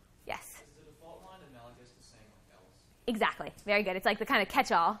 Yes? Is the default line analogous to saying else? Exactly. Very good. It's like the kind of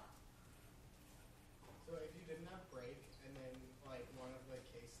catch-all. So if you didn't have break, and then one of the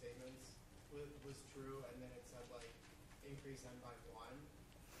case statements was true, and then it said increase n by 1,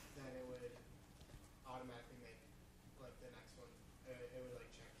 then it would automatically make the next one. It would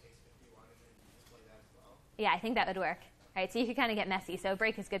check case 51 and then display that as well. Yeah, I think that would work. All right, so you could kind of get messy. So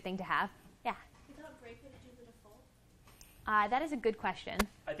break is a good thing to have. Yeah. Without break, would it do the default? That is a good question.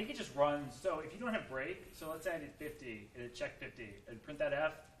 I think it just runs. So if you don't have break, so let's say I did 50, it'd check 50, and print that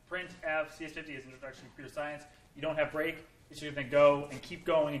F, print F, CS50 is introduction to computer science. You don't have break, it's just going to go and keep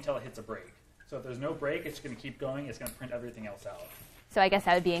going until it hits a break. So if there's no break, it's going to keep going. It's going to print everything else out. So I guess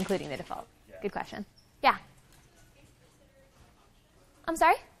that would be including the default. Yeah. Good question. Yeah. I'm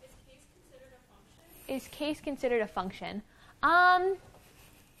sorry? Is case considered a function? I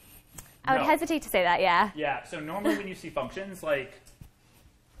would hesitate to say that, yeah. Yeah, so normally when you see functions,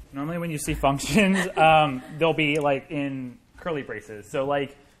 they'll be in curly braces. So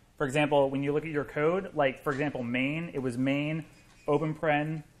for example, when you look at your code, for example, main, it was main, open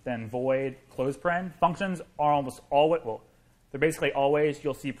paren, then void, close paren. Functions are almost always, they're basically always,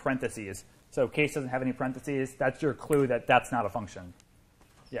 you'll see parentheses. So case doesn't have any parentheses. That's your clue that that's not a function.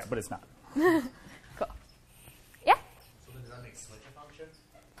 Yeah, but it's not. Cool. Yeah? So then does that make switch a function?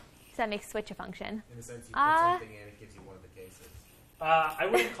 Does that make switch a function? In the sense you put something in, it gives you one of the cases. I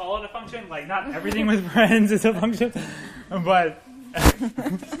wouldn't call it a function. Not everything with friends is a function. But,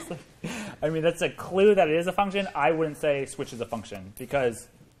 I mean, that's a clue that it is a function. I wouldn't say switch is a function because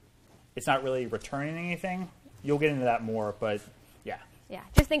it's not really returning anything. You'll get into that more, but yeah. Yeah,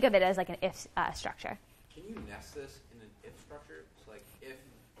 just think of it as an if structure. Can you nest this in an if structure? So if,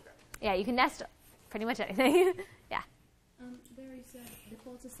 okay. Yeah, you can nest pretty much anything. Yeah. There is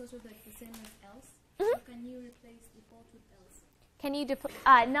default is sort of the same as else. Mm-hmm. So can you replace default with else? Can you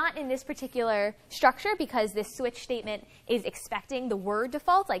not in this particular structure because this switch statement is expecting the word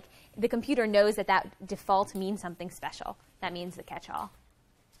default. The computer knows that default means something special. That means the catch-all.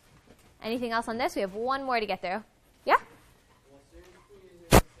 Anything else on this? We have one more to get through. Yeah?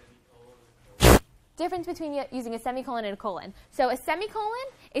 difference between using a semicolon and a colon. So a semicolon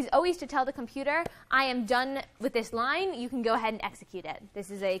is always to tell the computer, I am done with this line. You can go ahead and execute it.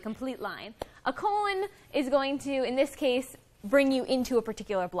 This is a complete line. A colon is going to, in this case, bring you into a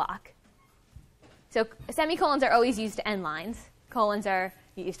particular block. So semicolons are always used to end lines. Colons are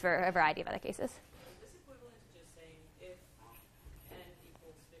used for a variety of other cases. Is this equivalent to just saying if n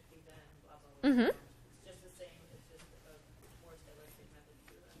equals 50, then blah, blah, blah? Mm-hmm. It's just the same. It's just a more stylistic method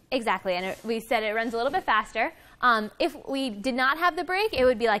to do that. Exactly, and we said it runs a little bit faster. If we did not have the break, it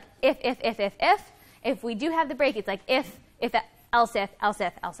would be like if. If we do have the break, it's like if, else if, else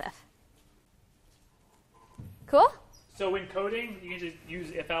if, else if. Cool? So when coding, you can just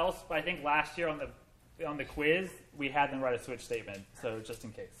use if else, but I think last year on the quiz, we had them write a switch statement, so just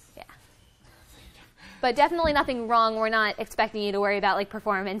in case. Yeah. But definitely nothing wrong. We're not expecting you to worry about like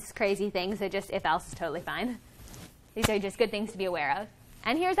performance, crazy things. So just if else is totally fine. These are just good things to be aware of.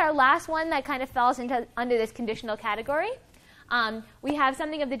 And here's our last one that kind of falls under this conditional category. We have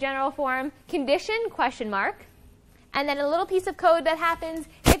something of the general form, condition, question mark, and then a little piece of code that happens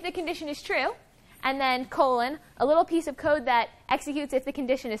if the condition is true, and then colon, a little piece of code that executes if the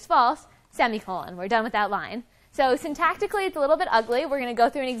condition is false, semicolon. We're done with that line. So syntactically, it's a little bit ugly. We're going to go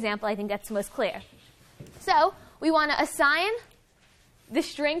through an example. I think that's the most clear. So we want to assign the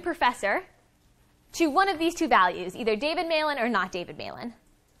string professor to one of these two values, either David Malan or not David Malan.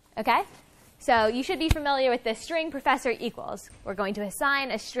 Okay? So you should be familiar with the string professor equals. We're going to assign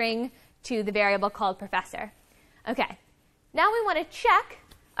a string to the variable called professor. Okay. Now we want to check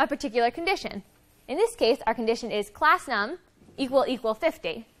a particular condition. In this case, our condition is class num equal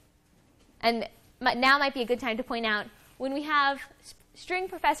 50. And now might be a good time to point out, when we have string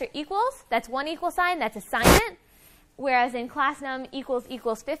professor equals, that's one equal sign, that's assignment. Whereas in class num equals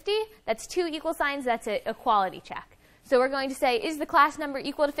 50, that's two equal signs, that's an equality check. So we're going to say, is the class number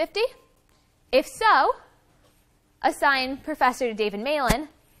equal to 50? If so, assign professor to David Malan.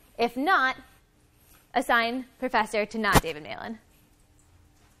 If not, assign professor to not David Malan.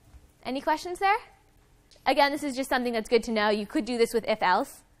 Any questions there? Again, this is just something that's good to know. You could do this with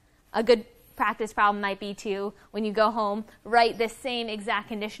if-else. A good practice problem might be to, when you go home, write this same exact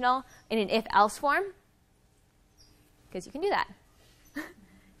conditional in an if-else form, because you can do that.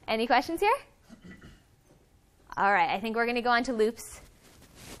 Any questions here? All right, I think we're going to go on to loops.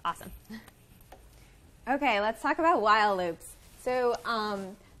 Awesome. Okay, let's talk about while loops. So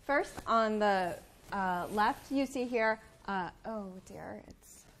first on the left, you see here, oh dear,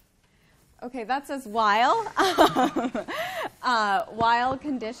 okay, that says while, while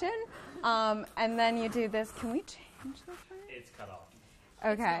condition, and then you do this. Can we change this one? It's cut off.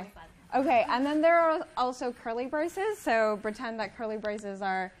 Okay. Okay, and then there are also curly braces, so pretend that curly braces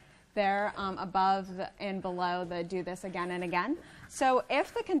are there above and below the do this again and again. So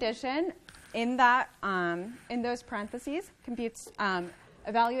if the condition in that in those parentheses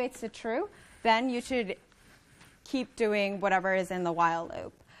evaluates to true, then you should keep doing whatever is in the while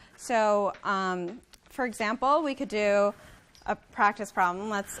loop. So for example, we could do a practice problem.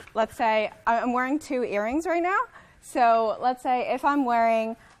 Let's say I'm wearing 2 earrings right now. So let's say if I'm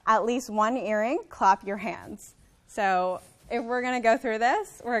wearing at least 1 earring, clap your hands. So if we're going to go through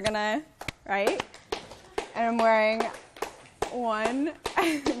this, we're going to, right? And I'm wearing 1.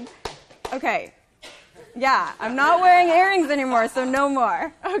 Okay. Yeah, I'm not wearing earrings anymore, so no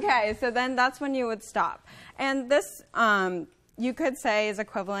more. Okay, so then that's when you would stop. And this, you could say, is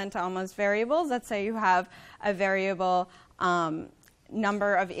equivalent to almost variables. Let's say you have a variable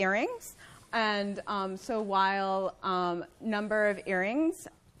number of earrings. And so while number of earrings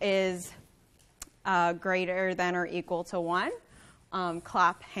is greater than or equal to 1,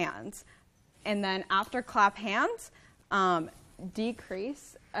 clap hands. And then after clap hands,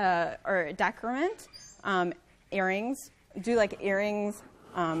 decrease or decrement earrings, do like earrings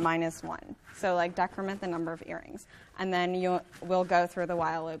minus 1. So like decrement the number of earrings. And then we'll go through the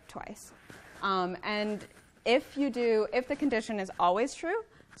while loop twice. And if the condition is always true,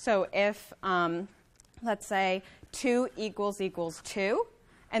 so if, let's say, 2 equals 2,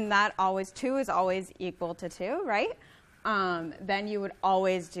 and that 2 is always equal to 2, right? Then you would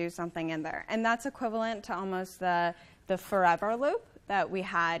always do something in there. And that's equivalent to almost the forever loop that we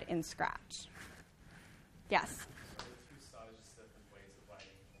had in Scratch. Yes?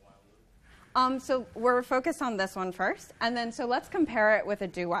 So we're focused on this one first. And then so let's compare it with a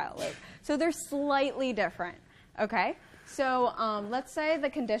do while loop. So they're slightly different. Okay? So let's say the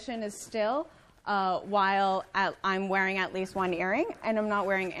condition is still while I'm wearing at least 1 earring, and I'm not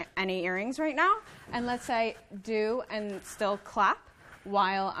wearing any earrings right now. And let's say do and still clap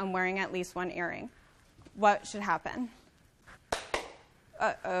while I'm wearing at least 1 earring. What should happen?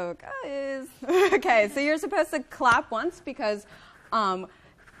 Uh-oh, guys. Okay, so you're supposed to clap once because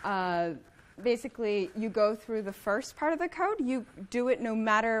basically you go through the first part of the code. You do it no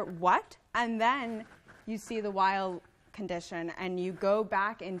matter what, and then you see the while condition, and you go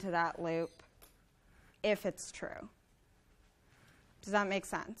back into that loop if it's true. Does that make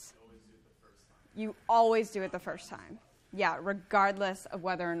sense? You always do it the first time. Yeah, regardless of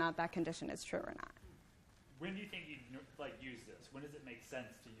whether or not that condition is true or not. When do you think you use this? When does it make sense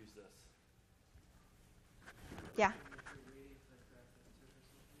to use this? Yeah.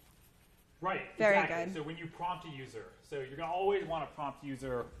 Right. Very exactly. good. So when you prompt a user, so you're going to always want to prompt the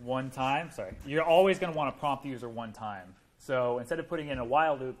user one time. Sorry. You're always going to want to prompt the user one time. So instead of putting in a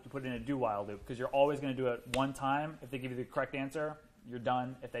while loop, you put in a do while loop because you're always going to do it one time. If they give you the correct answer, you're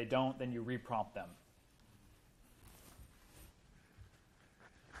done. If they don't, then you reprompt them.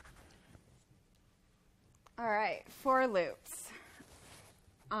 All right, for loops.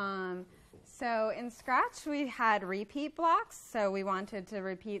 So in Scratch, we had repeat blocks. So we wanted to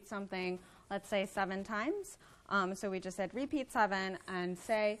repeat something, let's say 7 times. So we just said repeat 7 and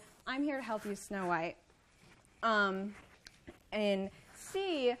say, I'm here to help you, Snow White. In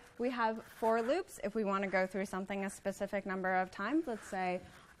C, we have for loops. If we want to go through something a specific number of times, let's say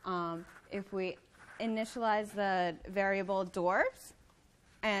if we initialize the variable dwarves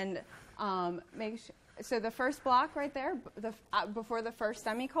and make sure. So the first block right there, before the first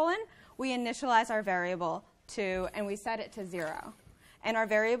semicolon, we initialize our variable to, and we set it to 0. And our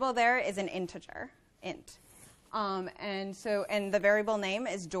variable there is an integer, int. And the variable name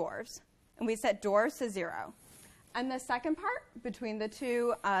is dwarves. And we set dwarves to 0. And the second part, between the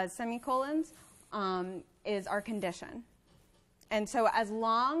two semicolons, is our condition. And so as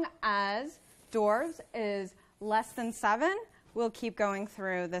long as dwarves is less than 7, we'll keep going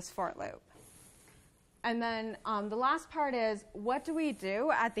through this for loop. And then the last part is, what do we do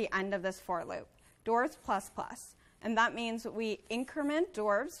at the end of this for loop? Dwarves plus plus. And that means we increment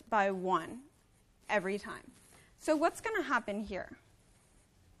dwarves by 1 every time. So what's going to happen here?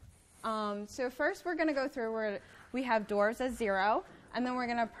 So first we're going to go through where we have dwarves as 0. And then we're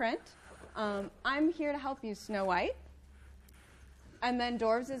going to print, I'm here to help you, Snow White. And then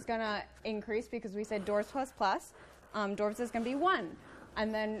dwarves is going to increase because we said dwarves plus plus. Dwarves is going to be 1.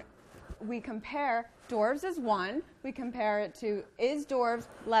 And then we compare dwarves is 1. We compare it to, is dwarves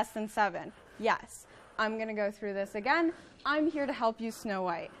less than 7? Yes. I'm going to go through this again. I'm here to help you, Snow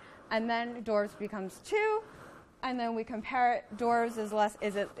White. And then dwarves becomes 2. And then we compare it. Dwarves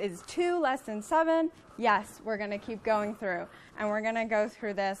is 2 less than 7? Yes. We're going to keep going through. And we're going to go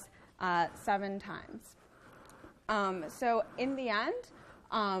through this 7 times. So in the end,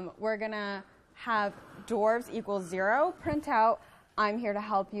 we're going to have dwarves equals 0, print out, I'm here to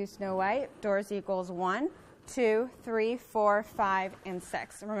help you, Snow White. Dwarves equals 1, 2, 3, 4, 5, and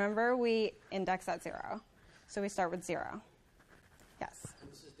 6. Remember, we index at 0. So we start with 0. Yes? And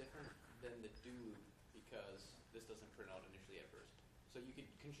this is different than the do loop because this doesn't print out initially at first. So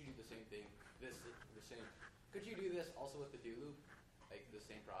couldn't you do the same thing? Could you do this also with the do loop? Like the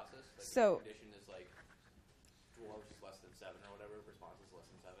same process? Like so the condition is like dwarves is less than 7 or whatever, response is less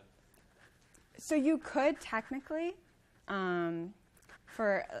than 7. So you could technically,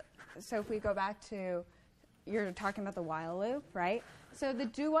 so if we go back to, you're talking about the while loop, right? So the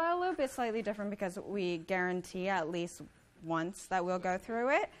do while loop is slightly different because we guarantee at least once that we'll go through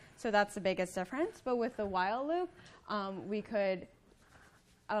it. So that's the biggest difference. But with the while loop, we could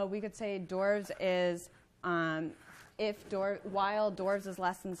say dwarves is, while dwarves is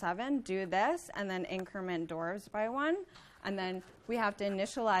less than 7, do this, and then increment dwarves by 1. And then we have to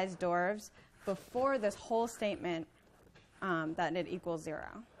initialize dwarves before this whole statement that it equals 0.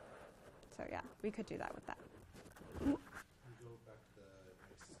 So yeah, we could do that with that. Go back to the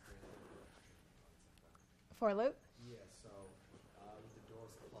next screen. For loop? Yeah, so with the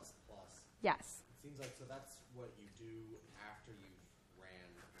dwarves plus plus. Yes. It seems like, so that's what you do after you've ran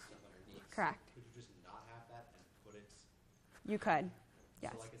stuff underneath. Correct. So could you just not have that and put it? You could,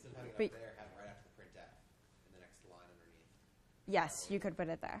 yes. So like instead of having it up there, have it right after the printf in the next line underneath. Yes, you could put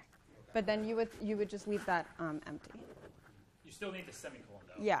it there. Okay. But then you would just leave that empty. You still need the semicolon,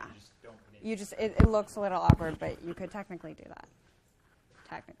 though. Yeah. You just don't need it looks a little awkward, but you could technically do that.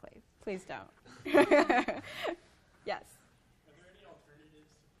 Technically. Please don't. Yes. Are there any alternatives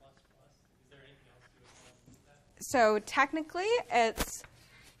to plus plus? Is there anything else you would want to use that? So technically, it's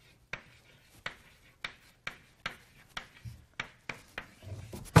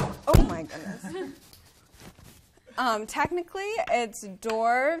oh my goodness. Technically, it's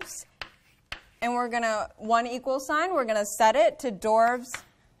dwarves, and we're going to, 1 equal sign, we're going to set it to dwarves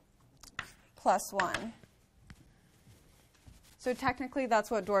plus 1. So technically, that's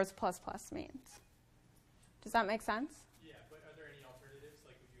what dwarves plus plus means. Does that make sense? Yeah, but are there any alternatives?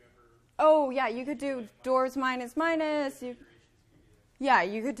 Like, would you ever? Oh, yeah, you could do dwarves minus minus. Yeah,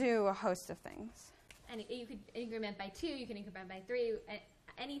 you could do a host of things. And you could increment by 2, you can increment by 3,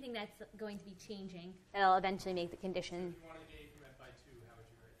 anything that's going to be changing. That'll eventually make the condition. If you wanted to increment by 2, how would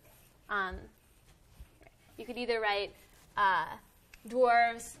you write that? You could either write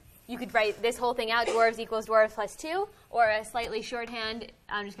dwarves, you could write this whole thing out, dwarves equals dwarves plus 2, or a slightly shorthand,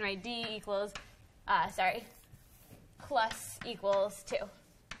 I'm just going to write d equals, plus equals 2. Okay, and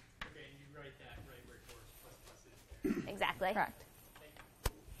you write that right where dwarves plus plus is there. Exactly. Correct.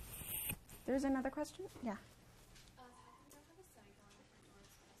 There's another question? Yeah.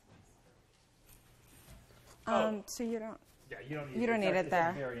 So you don't. Yeah, you don't need you don't need it it's at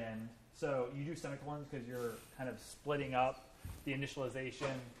there. the very end. So you do semicolons because you're kind of splitting up the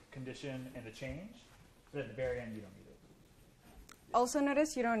initialization, condition, and the change. But at the very end, you don't need it. Also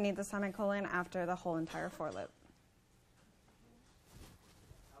notice you don't need the semicolon after the whole entire for loop.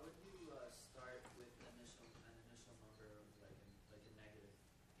 How would you start with an initial number of like a negative,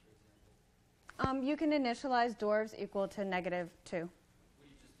 for example? You can initialize dwarves equal to -2. Would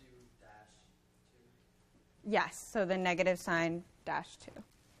you just do dash 2? Yes, so the negative sign -2.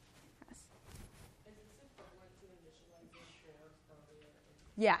 Yes. Is this equivalent to initializing dwarves earlier?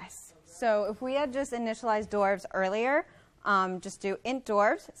 Yes. So if we had just initialized dwarves earlier, just do int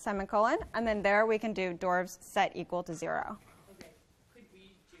dwarves, semicolon, and then there we can do dwarves set equal to 0. Okay. Could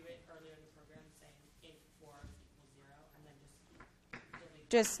we do it earlier in the program saying int dwarves equals 0 and then just delete?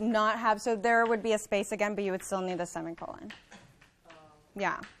 Just not have, so there would be a space again, but you would still need a semicolon.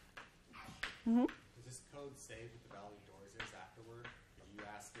 Yeah. Mm-hmm. Does this code save what the value of doors is afterward? If you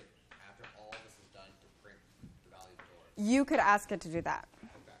ask it after all this is done to print the value of doors? You could ask it to do that.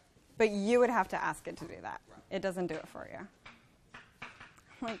 Okay. But you would have to ask it to do that. Right. It doesn't do it for you.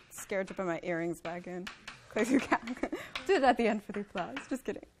 I'm like scared to put my earrings back in. Close your cap. Do it at the end for the applause. Just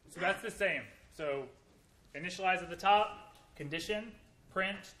kidding. So that's the same. So initialize at the top, condition,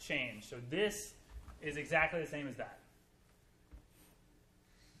 print, change. So this is exactly the same as that.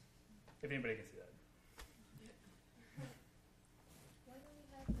 If anybody can see that. Why don't we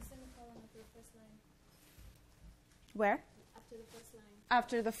have the semicolon after the first line? Where? After the first line.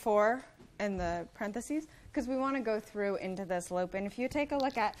 After the for and the parentheses, because we want to go through into this loop. And if you take a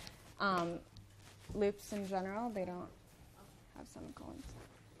look at loops in general, they don't have semicolons,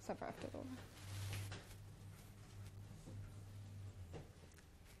 except for after the one.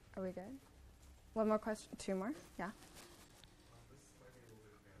 Are we good? One more question? 2 more? Yeah. This might be a little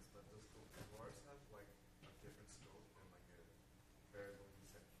bit advanced, but does the dwarves have like a different scope than like a variable you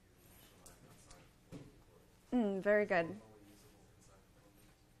set you initialize outside of the dwarf? Very good. Only usable inside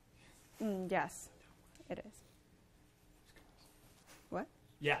the dwarf? Yes, it is. What?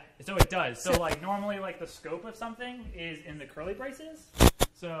 Yeah, so it does. So like normally like the scope of something is in the curly braces.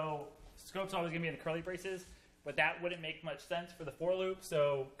 So scope's always going to be in the curly braces, but that wouldn't make much sense for the for loop.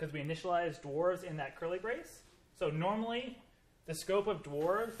 So because we initialized dwarves in that curly brace. So normally the scope of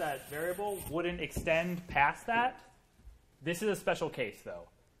dwarves, that variable, wouldn't extend past that. This is a special case though.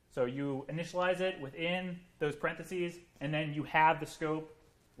 So you initialize it within those parentheses, and then you have the scope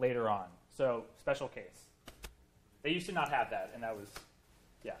later on. So special case. They used to not have that, and that was,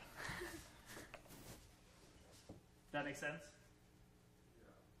 yeah. That makes sense?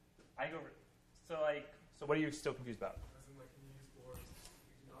 Yeah. I go. So what are you still confused about? As in, like, can you use dwarves?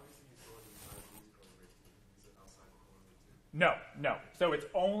 You can obviously use dwarves inside of these curly braces. You can use it outside the for loop too. No. So it's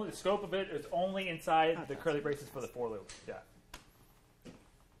only the scope of it is only inside the curly braces for the for loop. Yeah.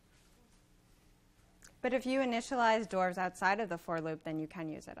 But if you initialize dwarves outside of the for loop, then you can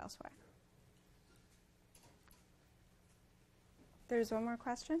use it elsewhere. There's one more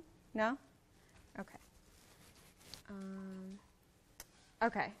question? No? Okay.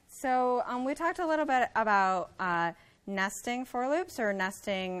 Okay, so we talked a little bit about nesting for loops or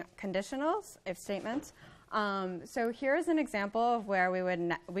nesting conditionals, if statements. So here's an example of where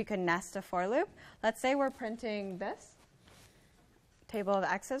we could nest a for loop. Let's say we're printing this table of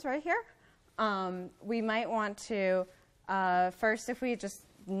x's right here. We might want to first, if we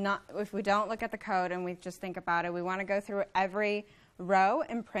don't look at the code and we just think about it, we want to go through every row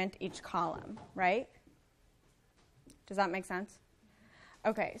and print each column, right? Does that make sense?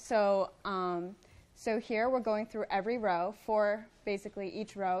 Okay, so here we're going through every row for basically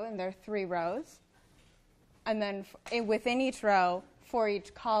each row, and there are 3 rows. And then within each row, for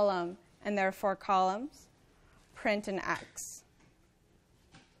each column, and there are 4 columns, print an x.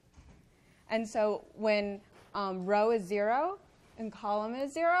 And so when row is 0 and column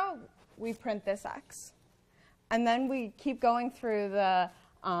is 0, we print this x. And then we keep going through the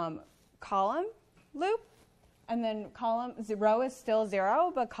column loop. And then row is still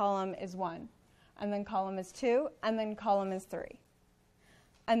 0, but column is 1. And then column is 2, and then column is 3.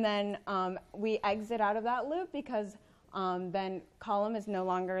 And then we exit out of that loop because then column is no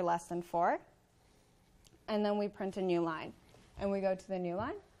longer less than 4. And then we print a new line. And we go to the new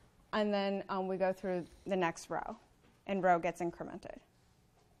line. And then we go through the next row. And row gets incremented.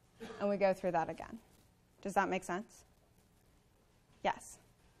 And we go through that again. Does that make sense? Yes?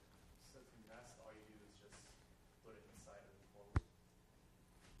 So to nest, all you do is just put it inside of the for loop?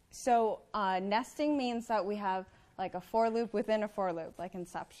 So nesting means that we have like a for loop within a for loop, like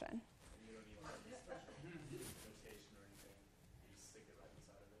inception. And you don't even have any special notation or anything. You just stick it right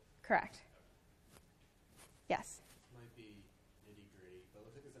inside of it? Correct. Yes? Might be nitty-gritty, but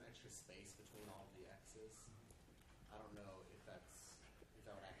it looks like there's an extra space between all of the X's. I don't know if that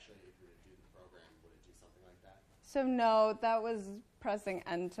would actually, if you were to do the program, would it do something like that? So no, that was pressing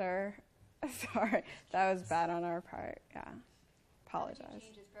enter. Sorry, that was bad on our part. Yeah, How would apologize.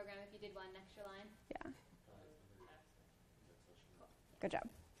 you change this program if you did one extra line? Yeah. Good job.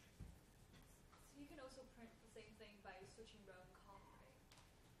 So you can also print the same thing by switching row and column, right?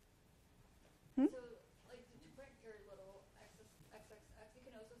 Hmm? So like to print your little XXX, you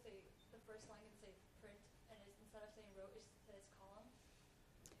can also say the first line and say print, and instead of saying row, it says column.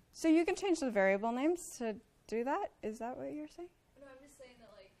 So you can change the variable names to do that? Is that what you're saying? No, I'm just saying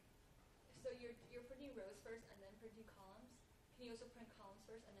that like, so you're printing rows first and then printing columns. Can you also print columns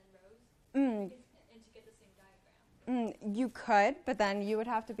first and then rows? And to get the same diagram. You could, but then you would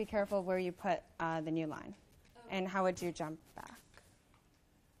have to be careful where you put the new line. Okay. And how would you jump back?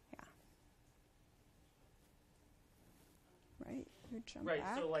 Yeah. Right? You jump Right.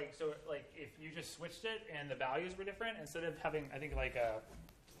 back. So like if you just switched it and the values were different, instead of having I think like a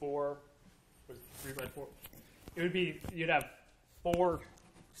 4 was 3 by 4, it would be you'd have 4.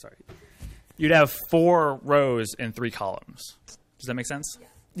 Sorry. You'd have 4 rows and 3 columns. Does that make sense? Yeah.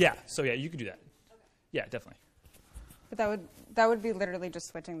 Yeah. So yeah, you could do that. Okay. Yeah, definitely. But that would be literally just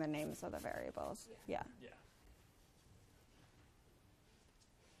switching the names of the variables. Yeah. Yeah.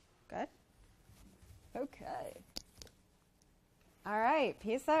 Good? Okay. All right,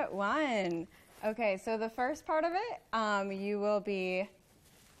 piece at 1. Okay, so the first part of it, you will be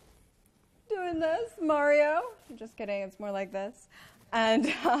doing this, Mario. I'm just kidding, it's more like this.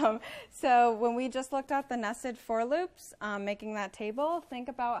 And so when we just looked at the nested for loops, making that table, think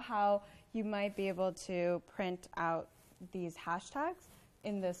about how you might be able to print out these hashtags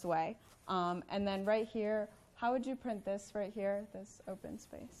in this way. And then right here, how would you print this right here, this open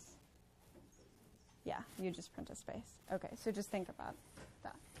space? Yeah, you just print a space. Okay, so just think about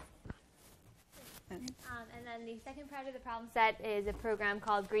that. And then the second part of the problem set is a program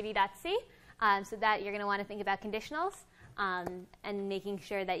called greedy.c. So that you're going to want to think about conditionals and making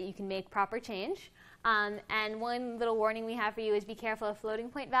sure that you can make proper change. And one little warning we have for you is be careful of floating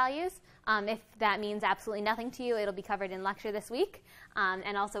point values. If that means absolutely nothing to you, it'll be covered in lecture this week,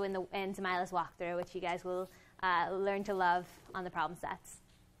 and also in Zamila's walkthrough, which you guys will learn to love on the problem sets.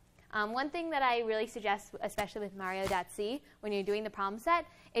 One thing that I really suggest, especially with Mario.c, when you're doing the problem set,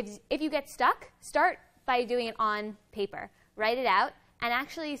 if you get stuck, start by doing it on paper. Write it out, and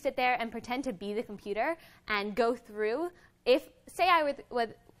actually sit there and pretend to be the computer and go through. Say I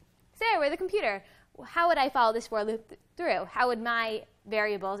were the computer, how would I follow this for loop through? How would my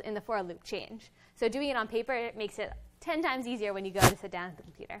variables in the for loop change? So doing it on paper makes it 10 times easier when you go to sit down at the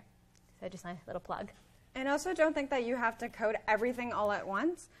computer. So just my little plug. And also don't think that you have to code everything all at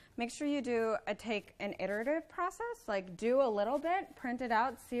once. Make sure you take an iterative process, like do a little bit, print it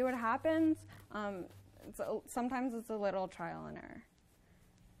out, see what happens. Sometimes it's a little trial and error.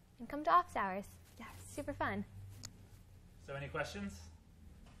 And come to office hours. Yeah, super fun. So any questions?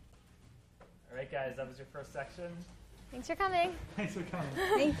 All right, guys, that was your first section. Thanks for coming. Thanks for coming.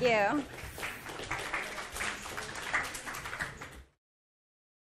 Thank you.